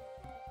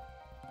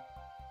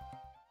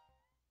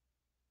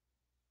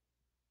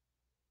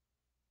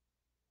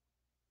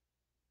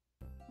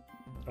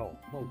 Oh,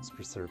 modes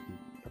preserve me.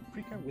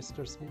 Paprika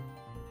whispers me.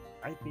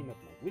 I've been at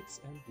my wit's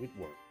end with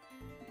work.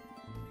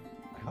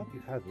 hope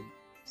you had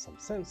some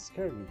sense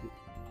scaring me.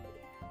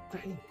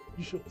 Granny,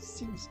 you should have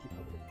seen Skipper.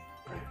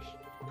 Crash,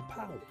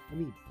 kapow, I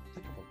mean,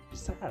 think about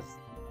pizzazz.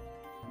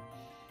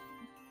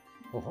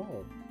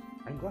 Oh,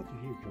 I'm glad to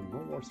hear you're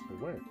no worse for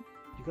wear.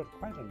 You got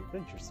quite an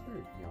adventure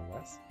spirit, young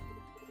lass.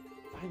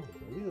 Finally,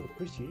 a little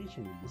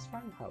appreciation in this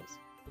farmhouse.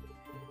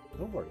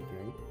 Don't worry,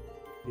 Granny.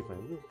 If my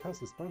little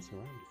cousins bounce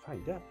around to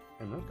find out,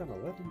 I'm not gonna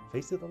let them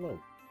face it alone.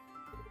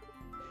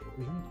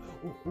 We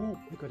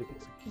gotta get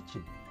to the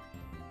kitchen.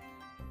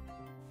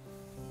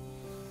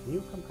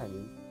 New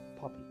companion,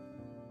 Poppy.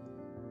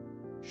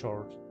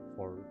 Short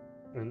for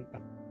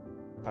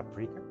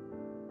paprika.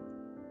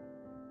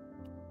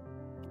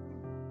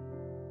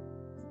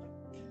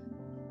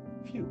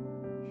 Phew,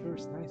 sure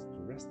is nice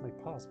to rest my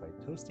paws by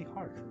a toasty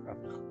hearth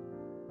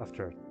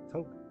after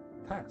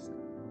a task.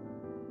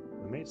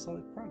 We made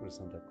solid progress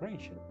on that grain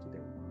shed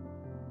today.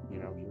 You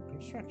know your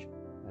construction.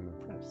 I'm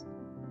impressed.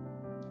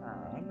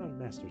 I'm not a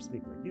master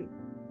smith like you.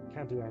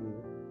 Can't do any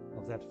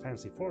of that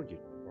fancy forging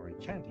or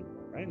enchanting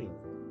or anything.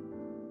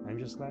 I'm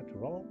just glad to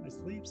roll up my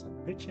sleeves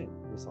and pitch in,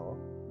 that's all.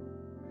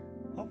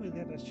 Hope we'll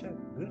get that shed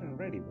good and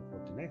ready before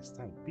the next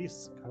time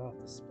beasts cut off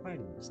the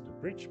splines to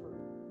Bridgeboro.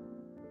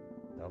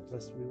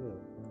 Doubtless we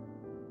will.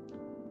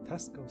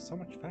 Tasks go so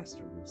much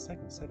faster with a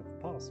second set of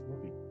paws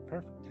moving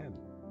perfect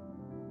tandem.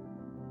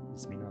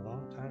 It's been a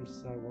long time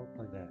since I worked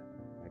like that.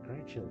 My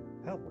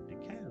grandchildren help what they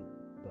can,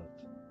 but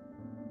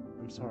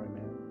I'm sorry,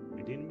 man.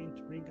 I didn't mean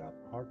to bring up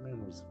hard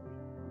memories for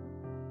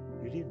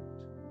you. You didn't.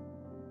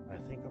 I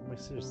think of my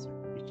sister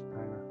each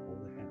time I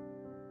hold a hand.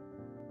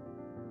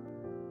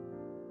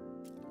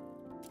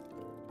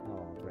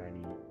 Oh,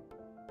 Granny.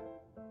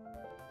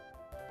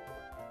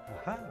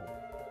 Aha!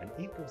 And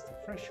in goes the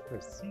fresh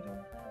pressed Cedo.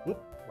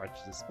 Whoop!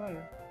 Watch the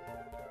sputter.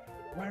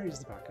 Where is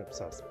the backup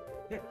sauce?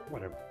 Yeah,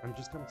 whatever. I'm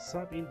just gonna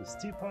sub in the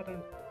stew pot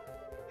and...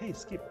 Hey,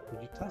 Skip,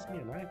 could you toss me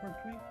a knife or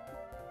three?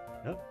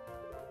 Nope.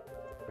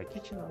 My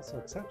kitchen also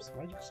accepts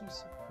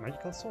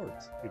magical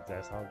swords, if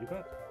that's how you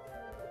got.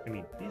 I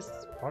mean,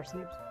 beasts,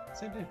 parsnips,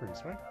 same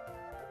difference, right?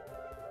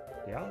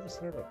 They all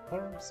deserve a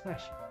thorough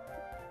smashing.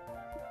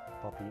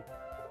 Poppy,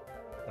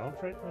 don't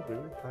fret my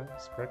brilliant plan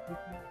is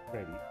practically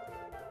ready.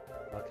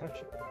 I'll catch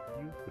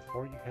you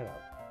before you head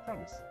out.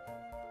 Promise.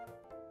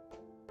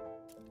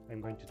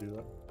 I'm going to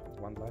do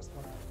one last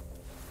one.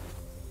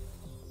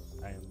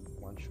 I am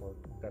one short.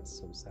 That's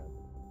so sad.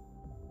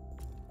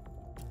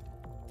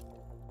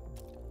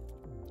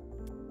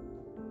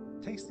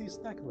 Tasty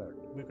snack alert.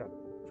 We've got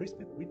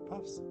crispy wheat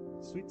puffs,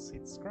 sweet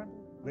seed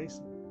scramble,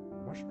 glazed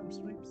mushroom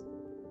strips,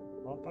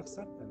 all boxed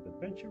up and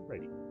adventure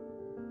ready.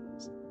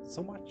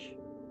 So much.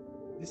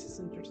 This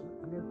isn't just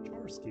another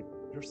chore, Skip.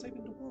 You're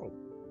saving the world.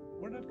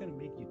 We're not gonna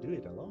make you do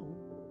it alone.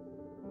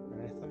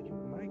 And I thought you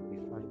might be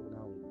fine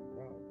now with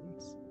raw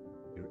meats.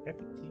 Your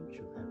epic team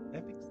should have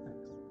epic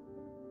snacks.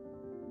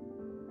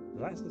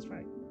 The lass is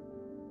right.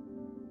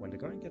 When the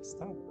going gets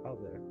tough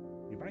out there,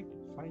 you might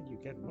find you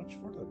get much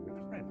further with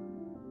a friend.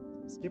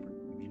 Skipper,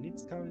 if you need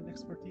scouting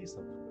expertise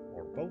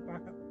or boat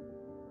backup,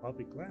 I'll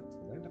be glad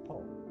to lend a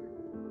paw.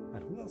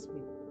 And who else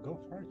will go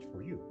forage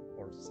for you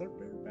or serve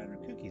better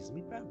cookies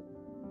mid-battle?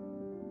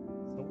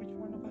 So which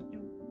one of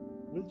you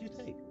will you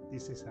take?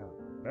 This is a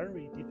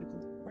very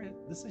difficult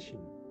decision.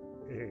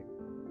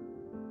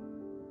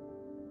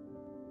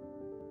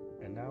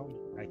 And now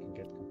I can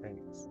get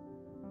companions.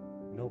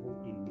 Noble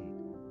in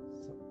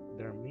need. So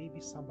there may be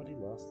somebody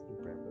lost in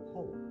Bramble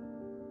Hollow.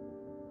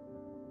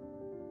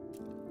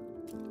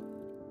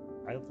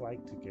 I'd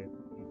like to get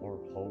more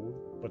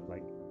hold, but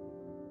like,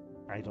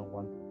 I don't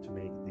want to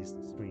make this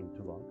stream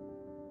too long.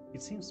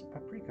 It seems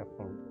Paprika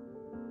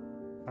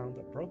found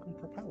a broken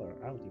propeller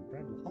out in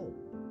Bramble Hollow.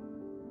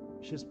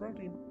 She's brought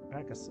in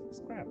back as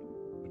scrap,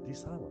 but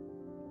this hollow.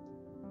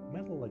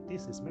 Metal like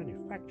this is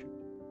manufactured,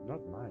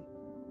 not mine.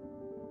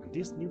 And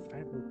this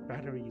newfangled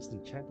battery is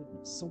enchanted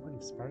with so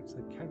many sparks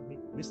I can't make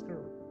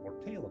whisker or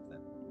tail of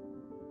them.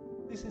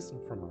 This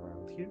isn't from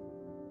around here.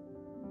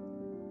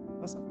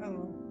 Must have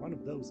found one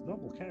of those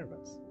noble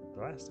caravans,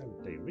 the last time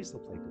they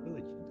resupplying the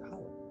village in the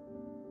hollow.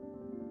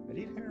 I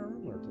did hear a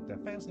rumor that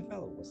that fancy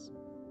fellow was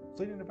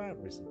flitting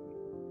about recently,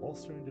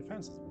 bolstering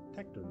defenses with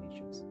tech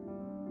donations.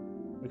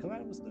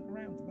 Nikolai was looking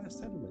around the last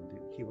settlement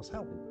he was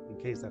helping, in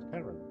case that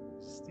caravan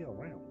is still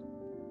around.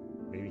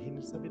 Maybe he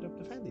needs a bit of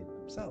defending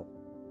himself.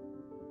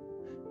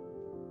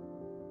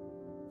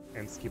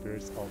 And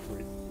Skipper's all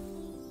three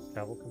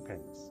travel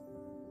companions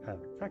have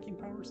tracking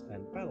powers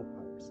and battle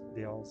powers.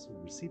 They also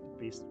receive the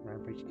beast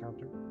rampage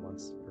counter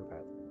once per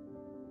battle.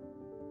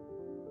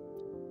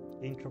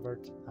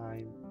 Introvert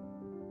time.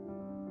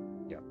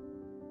 Yeah.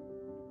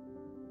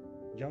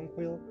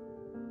 Youngquill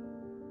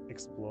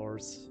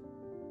explores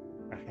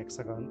a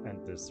hexagon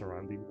and the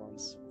surrounding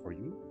ones for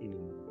you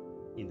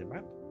in the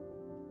map.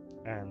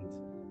 And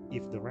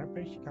if the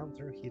rampage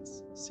counter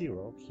hits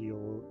 0,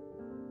 he'll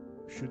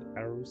shoot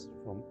arrows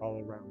from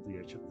all around the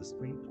edge of the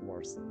screen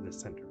towards the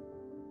center.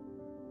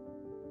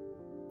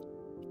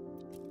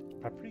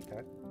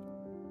 Paprika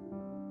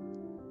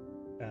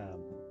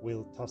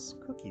will toss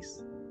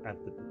cookies at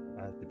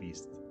the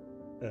beast,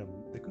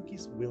 The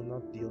cookies will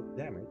not deal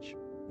damage,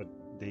 but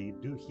they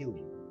do heal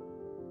you.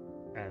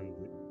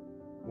 And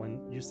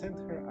when you send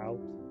her out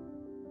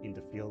in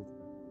the field,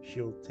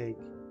 she'll take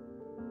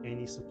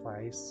any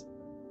supplies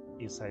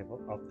inside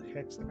of the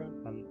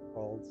hexagon and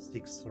all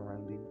 6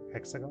 surrounding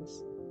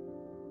hexagons,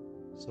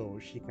 so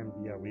she can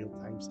be a real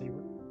time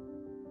saver.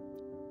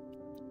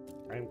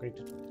 I'm going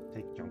to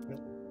take Jonquil.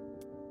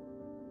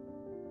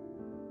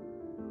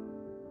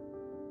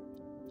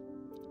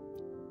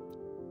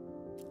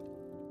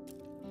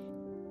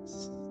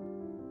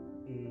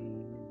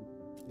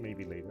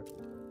 Maybe later.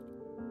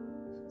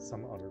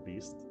 Some other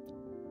beast.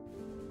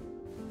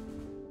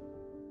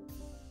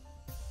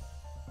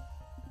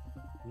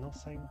 No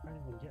sign of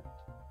anyone yet.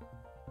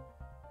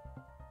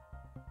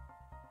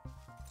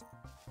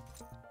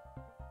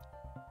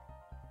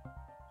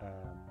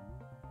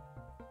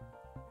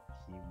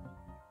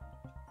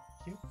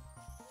 Here.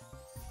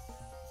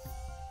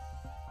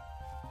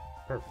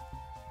 Perfect.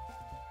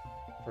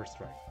 First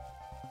try.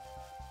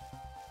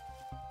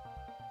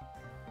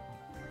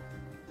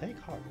 Take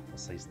heart,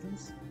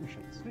 assistance. We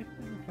shall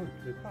swiftly return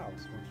to the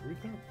clouds once we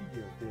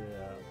configure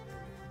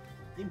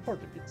the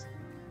imported bits.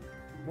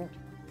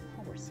 Mortal,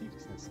 our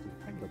citizens to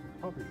handle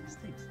the poverty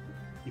states.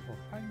 If our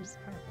finest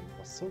caravan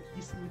was so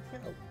easily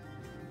felled.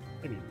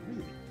 I mean,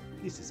 really,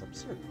 this is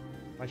absurd.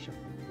 I shall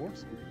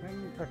force with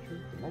manufacture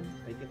the moment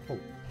I get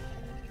home.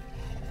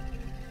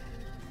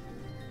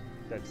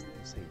 That's to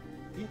say,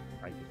 if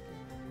I get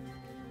home.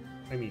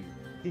 I mean,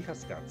 he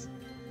has guts.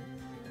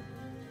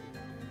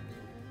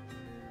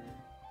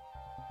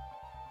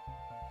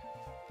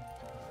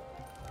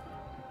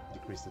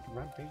 Decrease the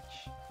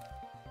rampage.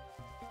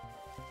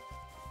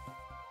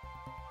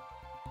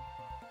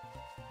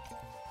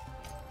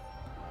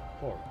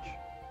 Forge.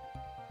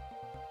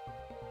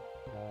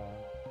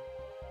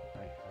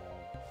 I have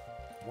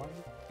 1.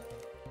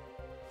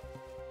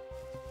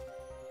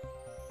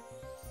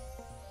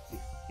 If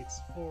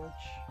it's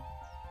Forge,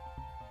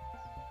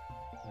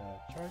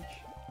 Charge,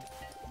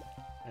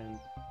 and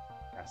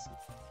Acid.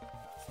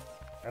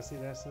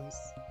 Acid Essence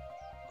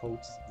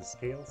coats the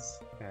scales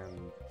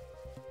and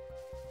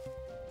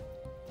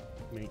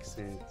makes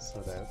it so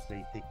that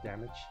they take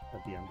damage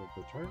at the end of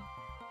the turn.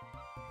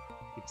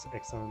 It's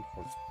excellent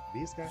for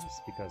these guys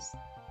because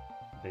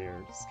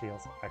their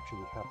scales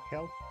actually have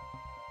health.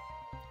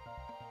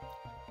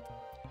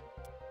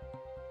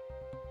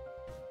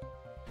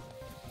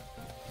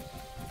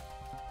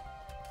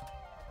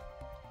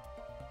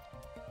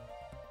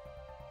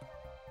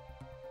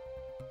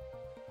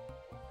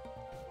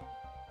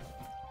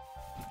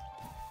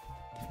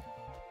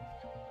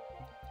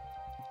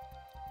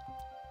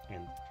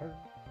 And turn.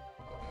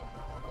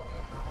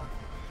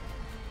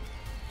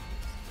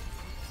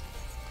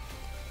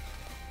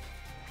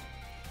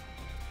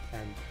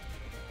 And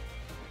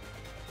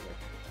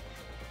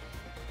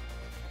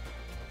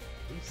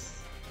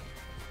this.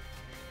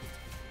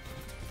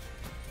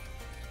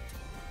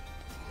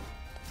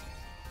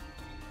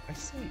 I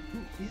say,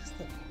 who is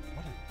that?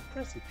 What an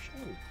impressive show!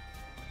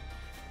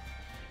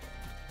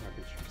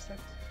 Market reset.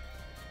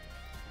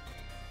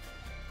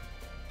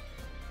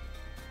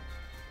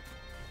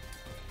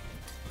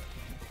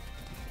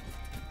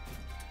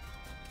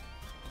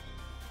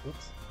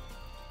 Oops.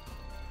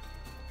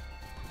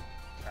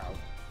 Ow.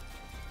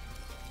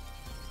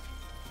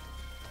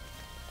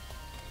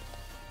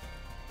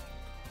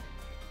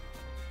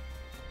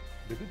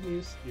 The good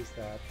news is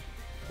that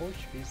Forge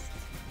Beasts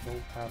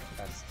don't have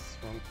as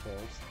strong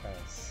claws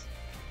as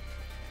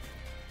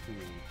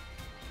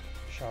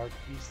Shard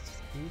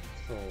Beasts do,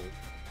 so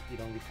it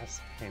only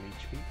has 10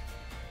 HP.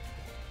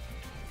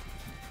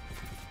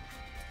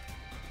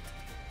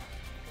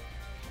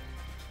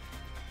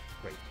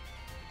 Great.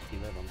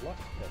 11 block,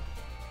 that's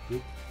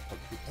good for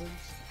 2 turns.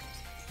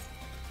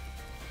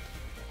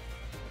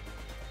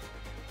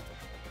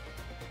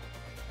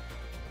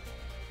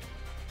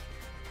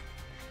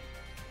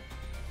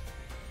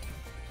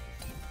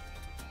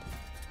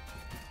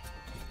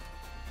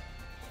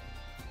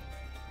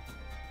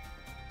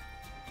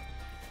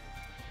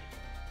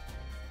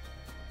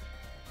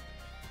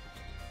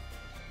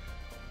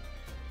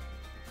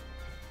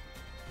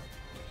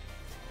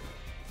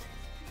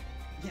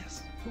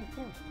 Yes, go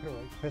forth,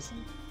 heroic peasant.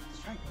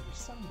 Strike a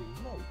resounding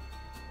blow.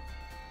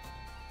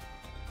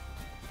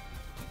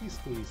 He's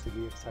too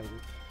easily excited,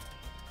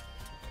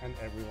 and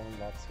everyone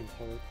loves him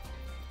for it.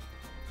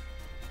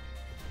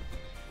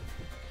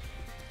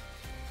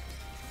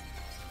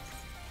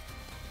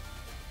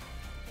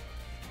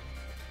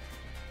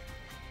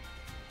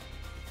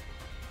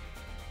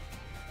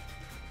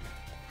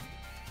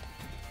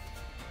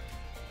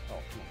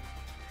 Oh, no.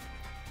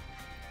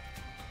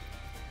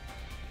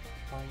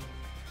 Fine.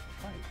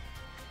 Fine.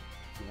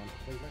 You want to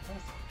play like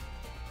us?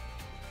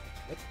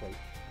 Let's play.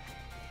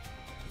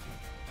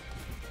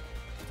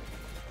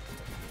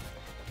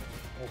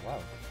 Oh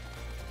wow.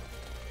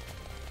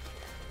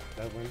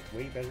 That went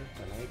way better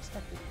than I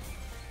expected.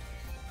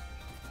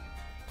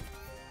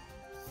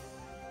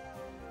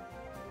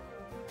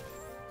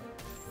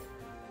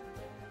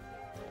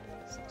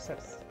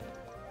 Success.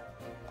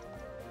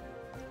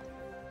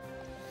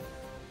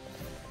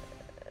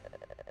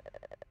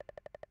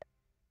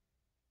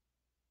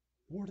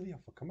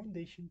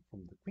 recommendation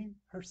from the Queen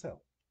herself.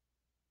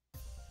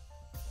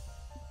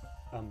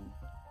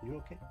 You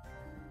okay?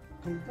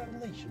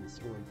 Congratulations,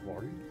 Heroic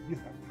Warrior. You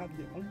have had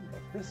the honor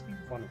of rescuing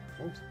one of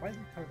the most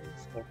vital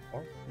targets of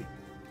our fleet.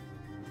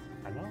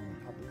 And now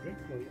I have the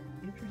great joy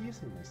of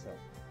introducing myself.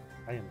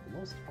 I am the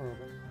most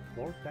honorable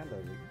Lord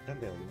Dandelion,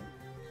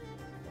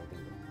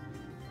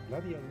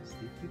 Gladiolus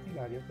the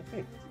Tutilaria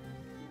V.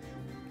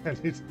 And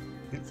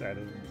it's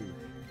added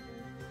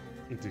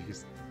into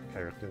his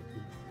character.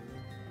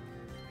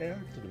 Heir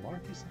to the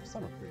Marquis of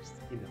Summerfist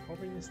in the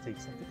hovering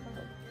estates of the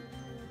crown.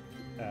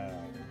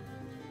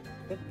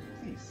 But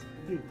please,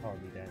 do call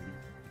me Dandy.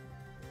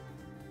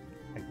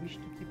 I wish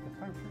to keep the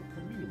fanfare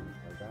for minimum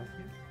while down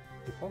here,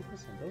 to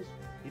focus on those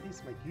it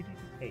is my duty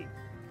to aid.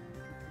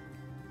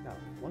 Now,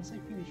 once I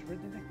finish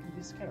redirecting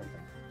this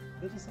caravan,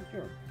 let us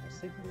adjourn to a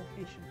safer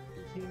location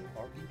to continue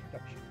our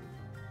introduction.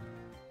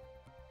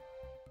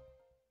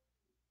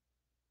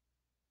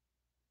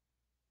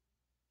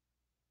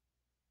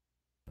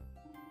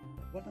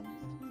 What a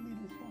lovely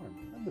little farm!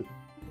 And look,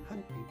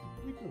 hand-painted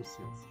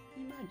windowsills.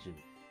 Imagine!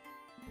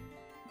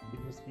 It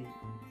must be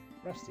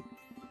rustic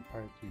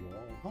compared to your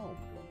own home,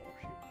 Your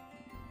Lordship.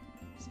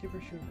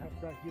 Skipper should have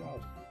brought you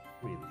out here,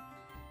 really.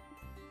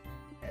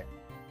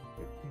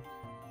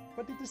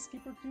 What did the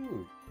skipper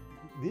do?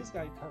 This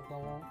guy can't go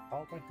on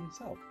all by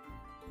himself.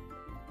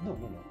 No,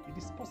 it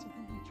is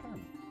positively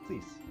charming.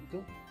 Please,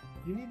 don't.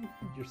 You needn't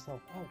put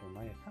yourself out on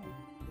my account.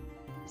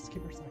 The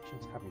skipper's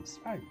actions have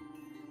inspired me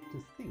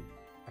to think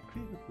a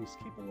creature who is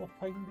capable of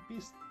fighting the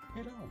beast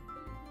head on.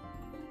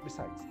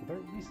 Besides, the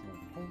very reason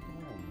I'm told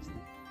around is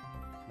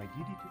my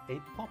duty to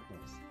aid the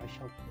populace. I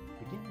shall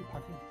begin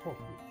packing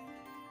forthwith.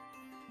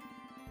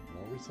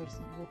 No resources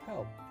will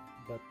help,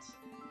 but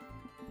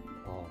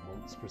oh,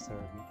 Motes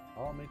preserve me.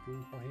 I'll make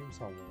room for him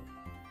somewhere.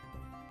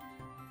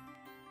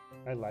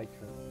 I like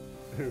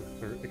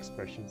her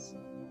expressions.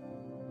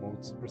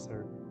 Motes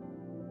preserve.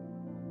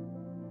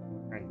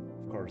 And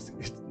of course,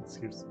 it's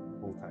his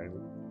full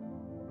title.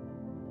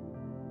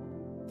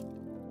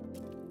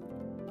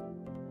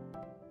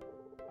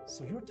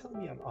 So you're telling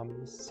me an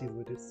ominous,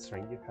 silhouetted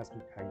stranger has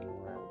been hanging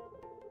around,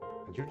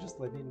 and you're just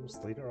letting him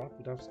slither up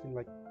without asking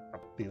like a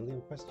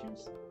billion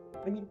questions?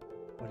 I mean,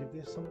 what if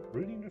there's some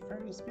really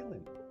nefarious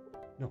villain?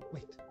 No,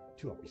 wait,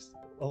 too obvious.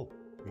 Oh,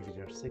 maybe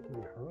they're seeking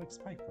a heroic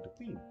spy for the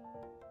Queen.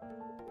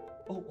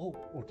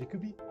 Or there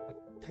could be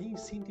a tiny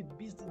scented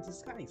beast in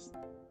disguise.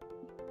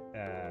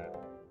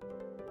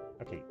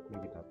 Okay,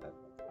 maybe not that.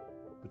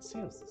 But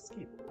seriously,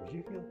 Skip, if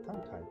you feel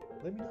tongue-tied,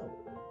 let me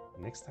know.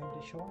 Next time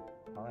they show up,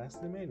 I'll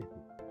ask them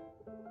anything.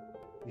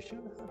 You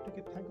shouldn't have to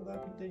get tangled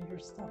up in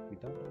dangerous stuff we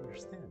don't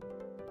understand.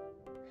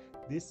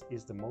 This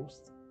is the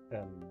most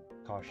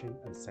caution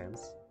and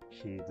sense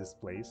she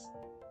displays,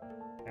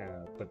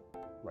 but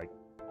like,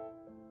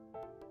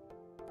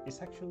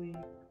 it's actually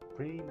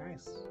pretty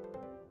nice.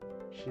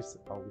 She's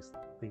always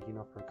thinking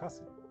of her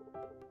cousin.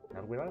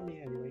 Not without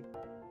me, anyway.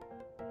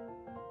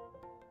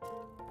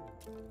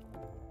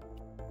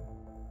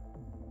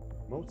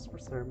 Motes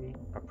preserve me,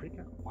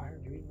 Paprika, why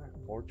are you in my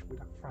forge with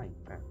a frying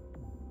pan?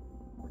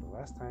 For the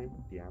last time,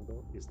 the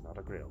anvil is not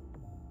a grill.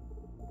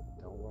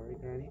 Don't worry,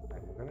 Granny,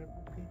 I'm gonna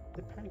repeat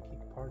the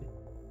pancake party.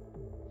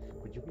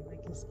 But you've been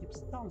making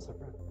Skip's tons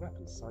of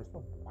weapons, so I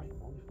thought, why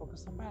only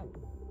focus on battle?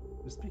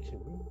 The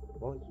fiction,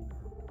 well, you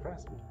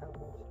impressed with the help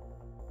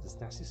of this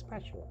nasty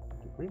spatula,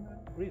 the grim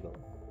riddle,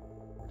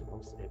 the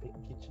most epic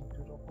kitchen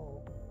tool of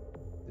all,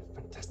 the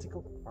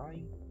fantastical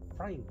frying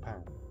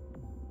pan.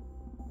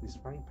 This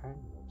frying pan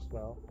works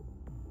well.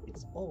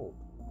 It's old.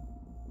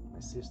 My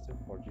sister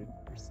forged it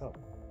herself.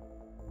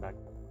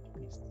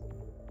 Beast.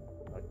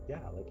 But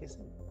yeah, like I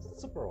said,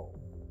 it's super old.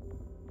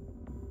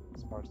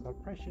 Sparks are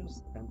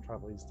precious and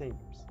travel is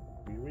dangerous.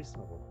 Be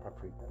reasonable,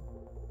 Paprika.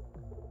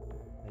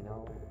 I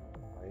know,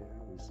 I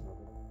am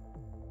reasonable.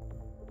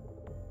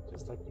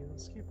 Just like you and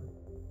Skipper.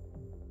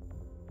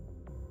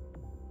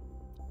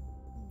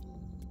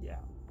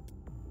 Yeah.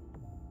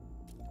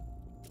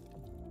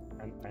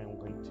 And I'm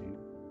going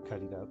to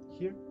cut it out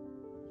here.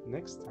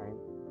 Next time,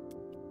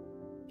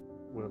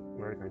 we're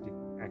going to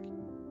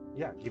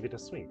give it a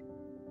swing.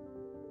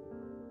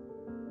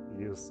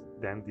 Use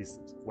Dandy's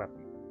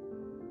weapon.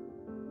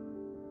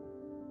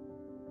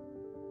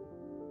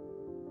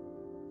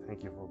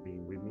 Thank you for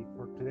being with me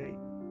for today.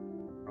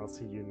 I'll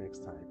see you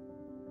next time.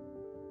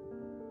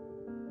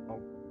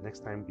 Oh,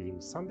 next time being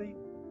Sunday,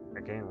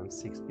 again at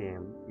 6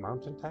 p.m.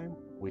 Mountain Time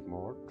with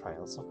more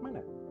Trials of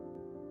Mana.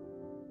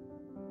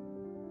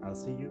 I'll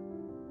see you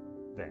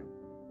then.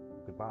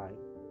 Goodbye.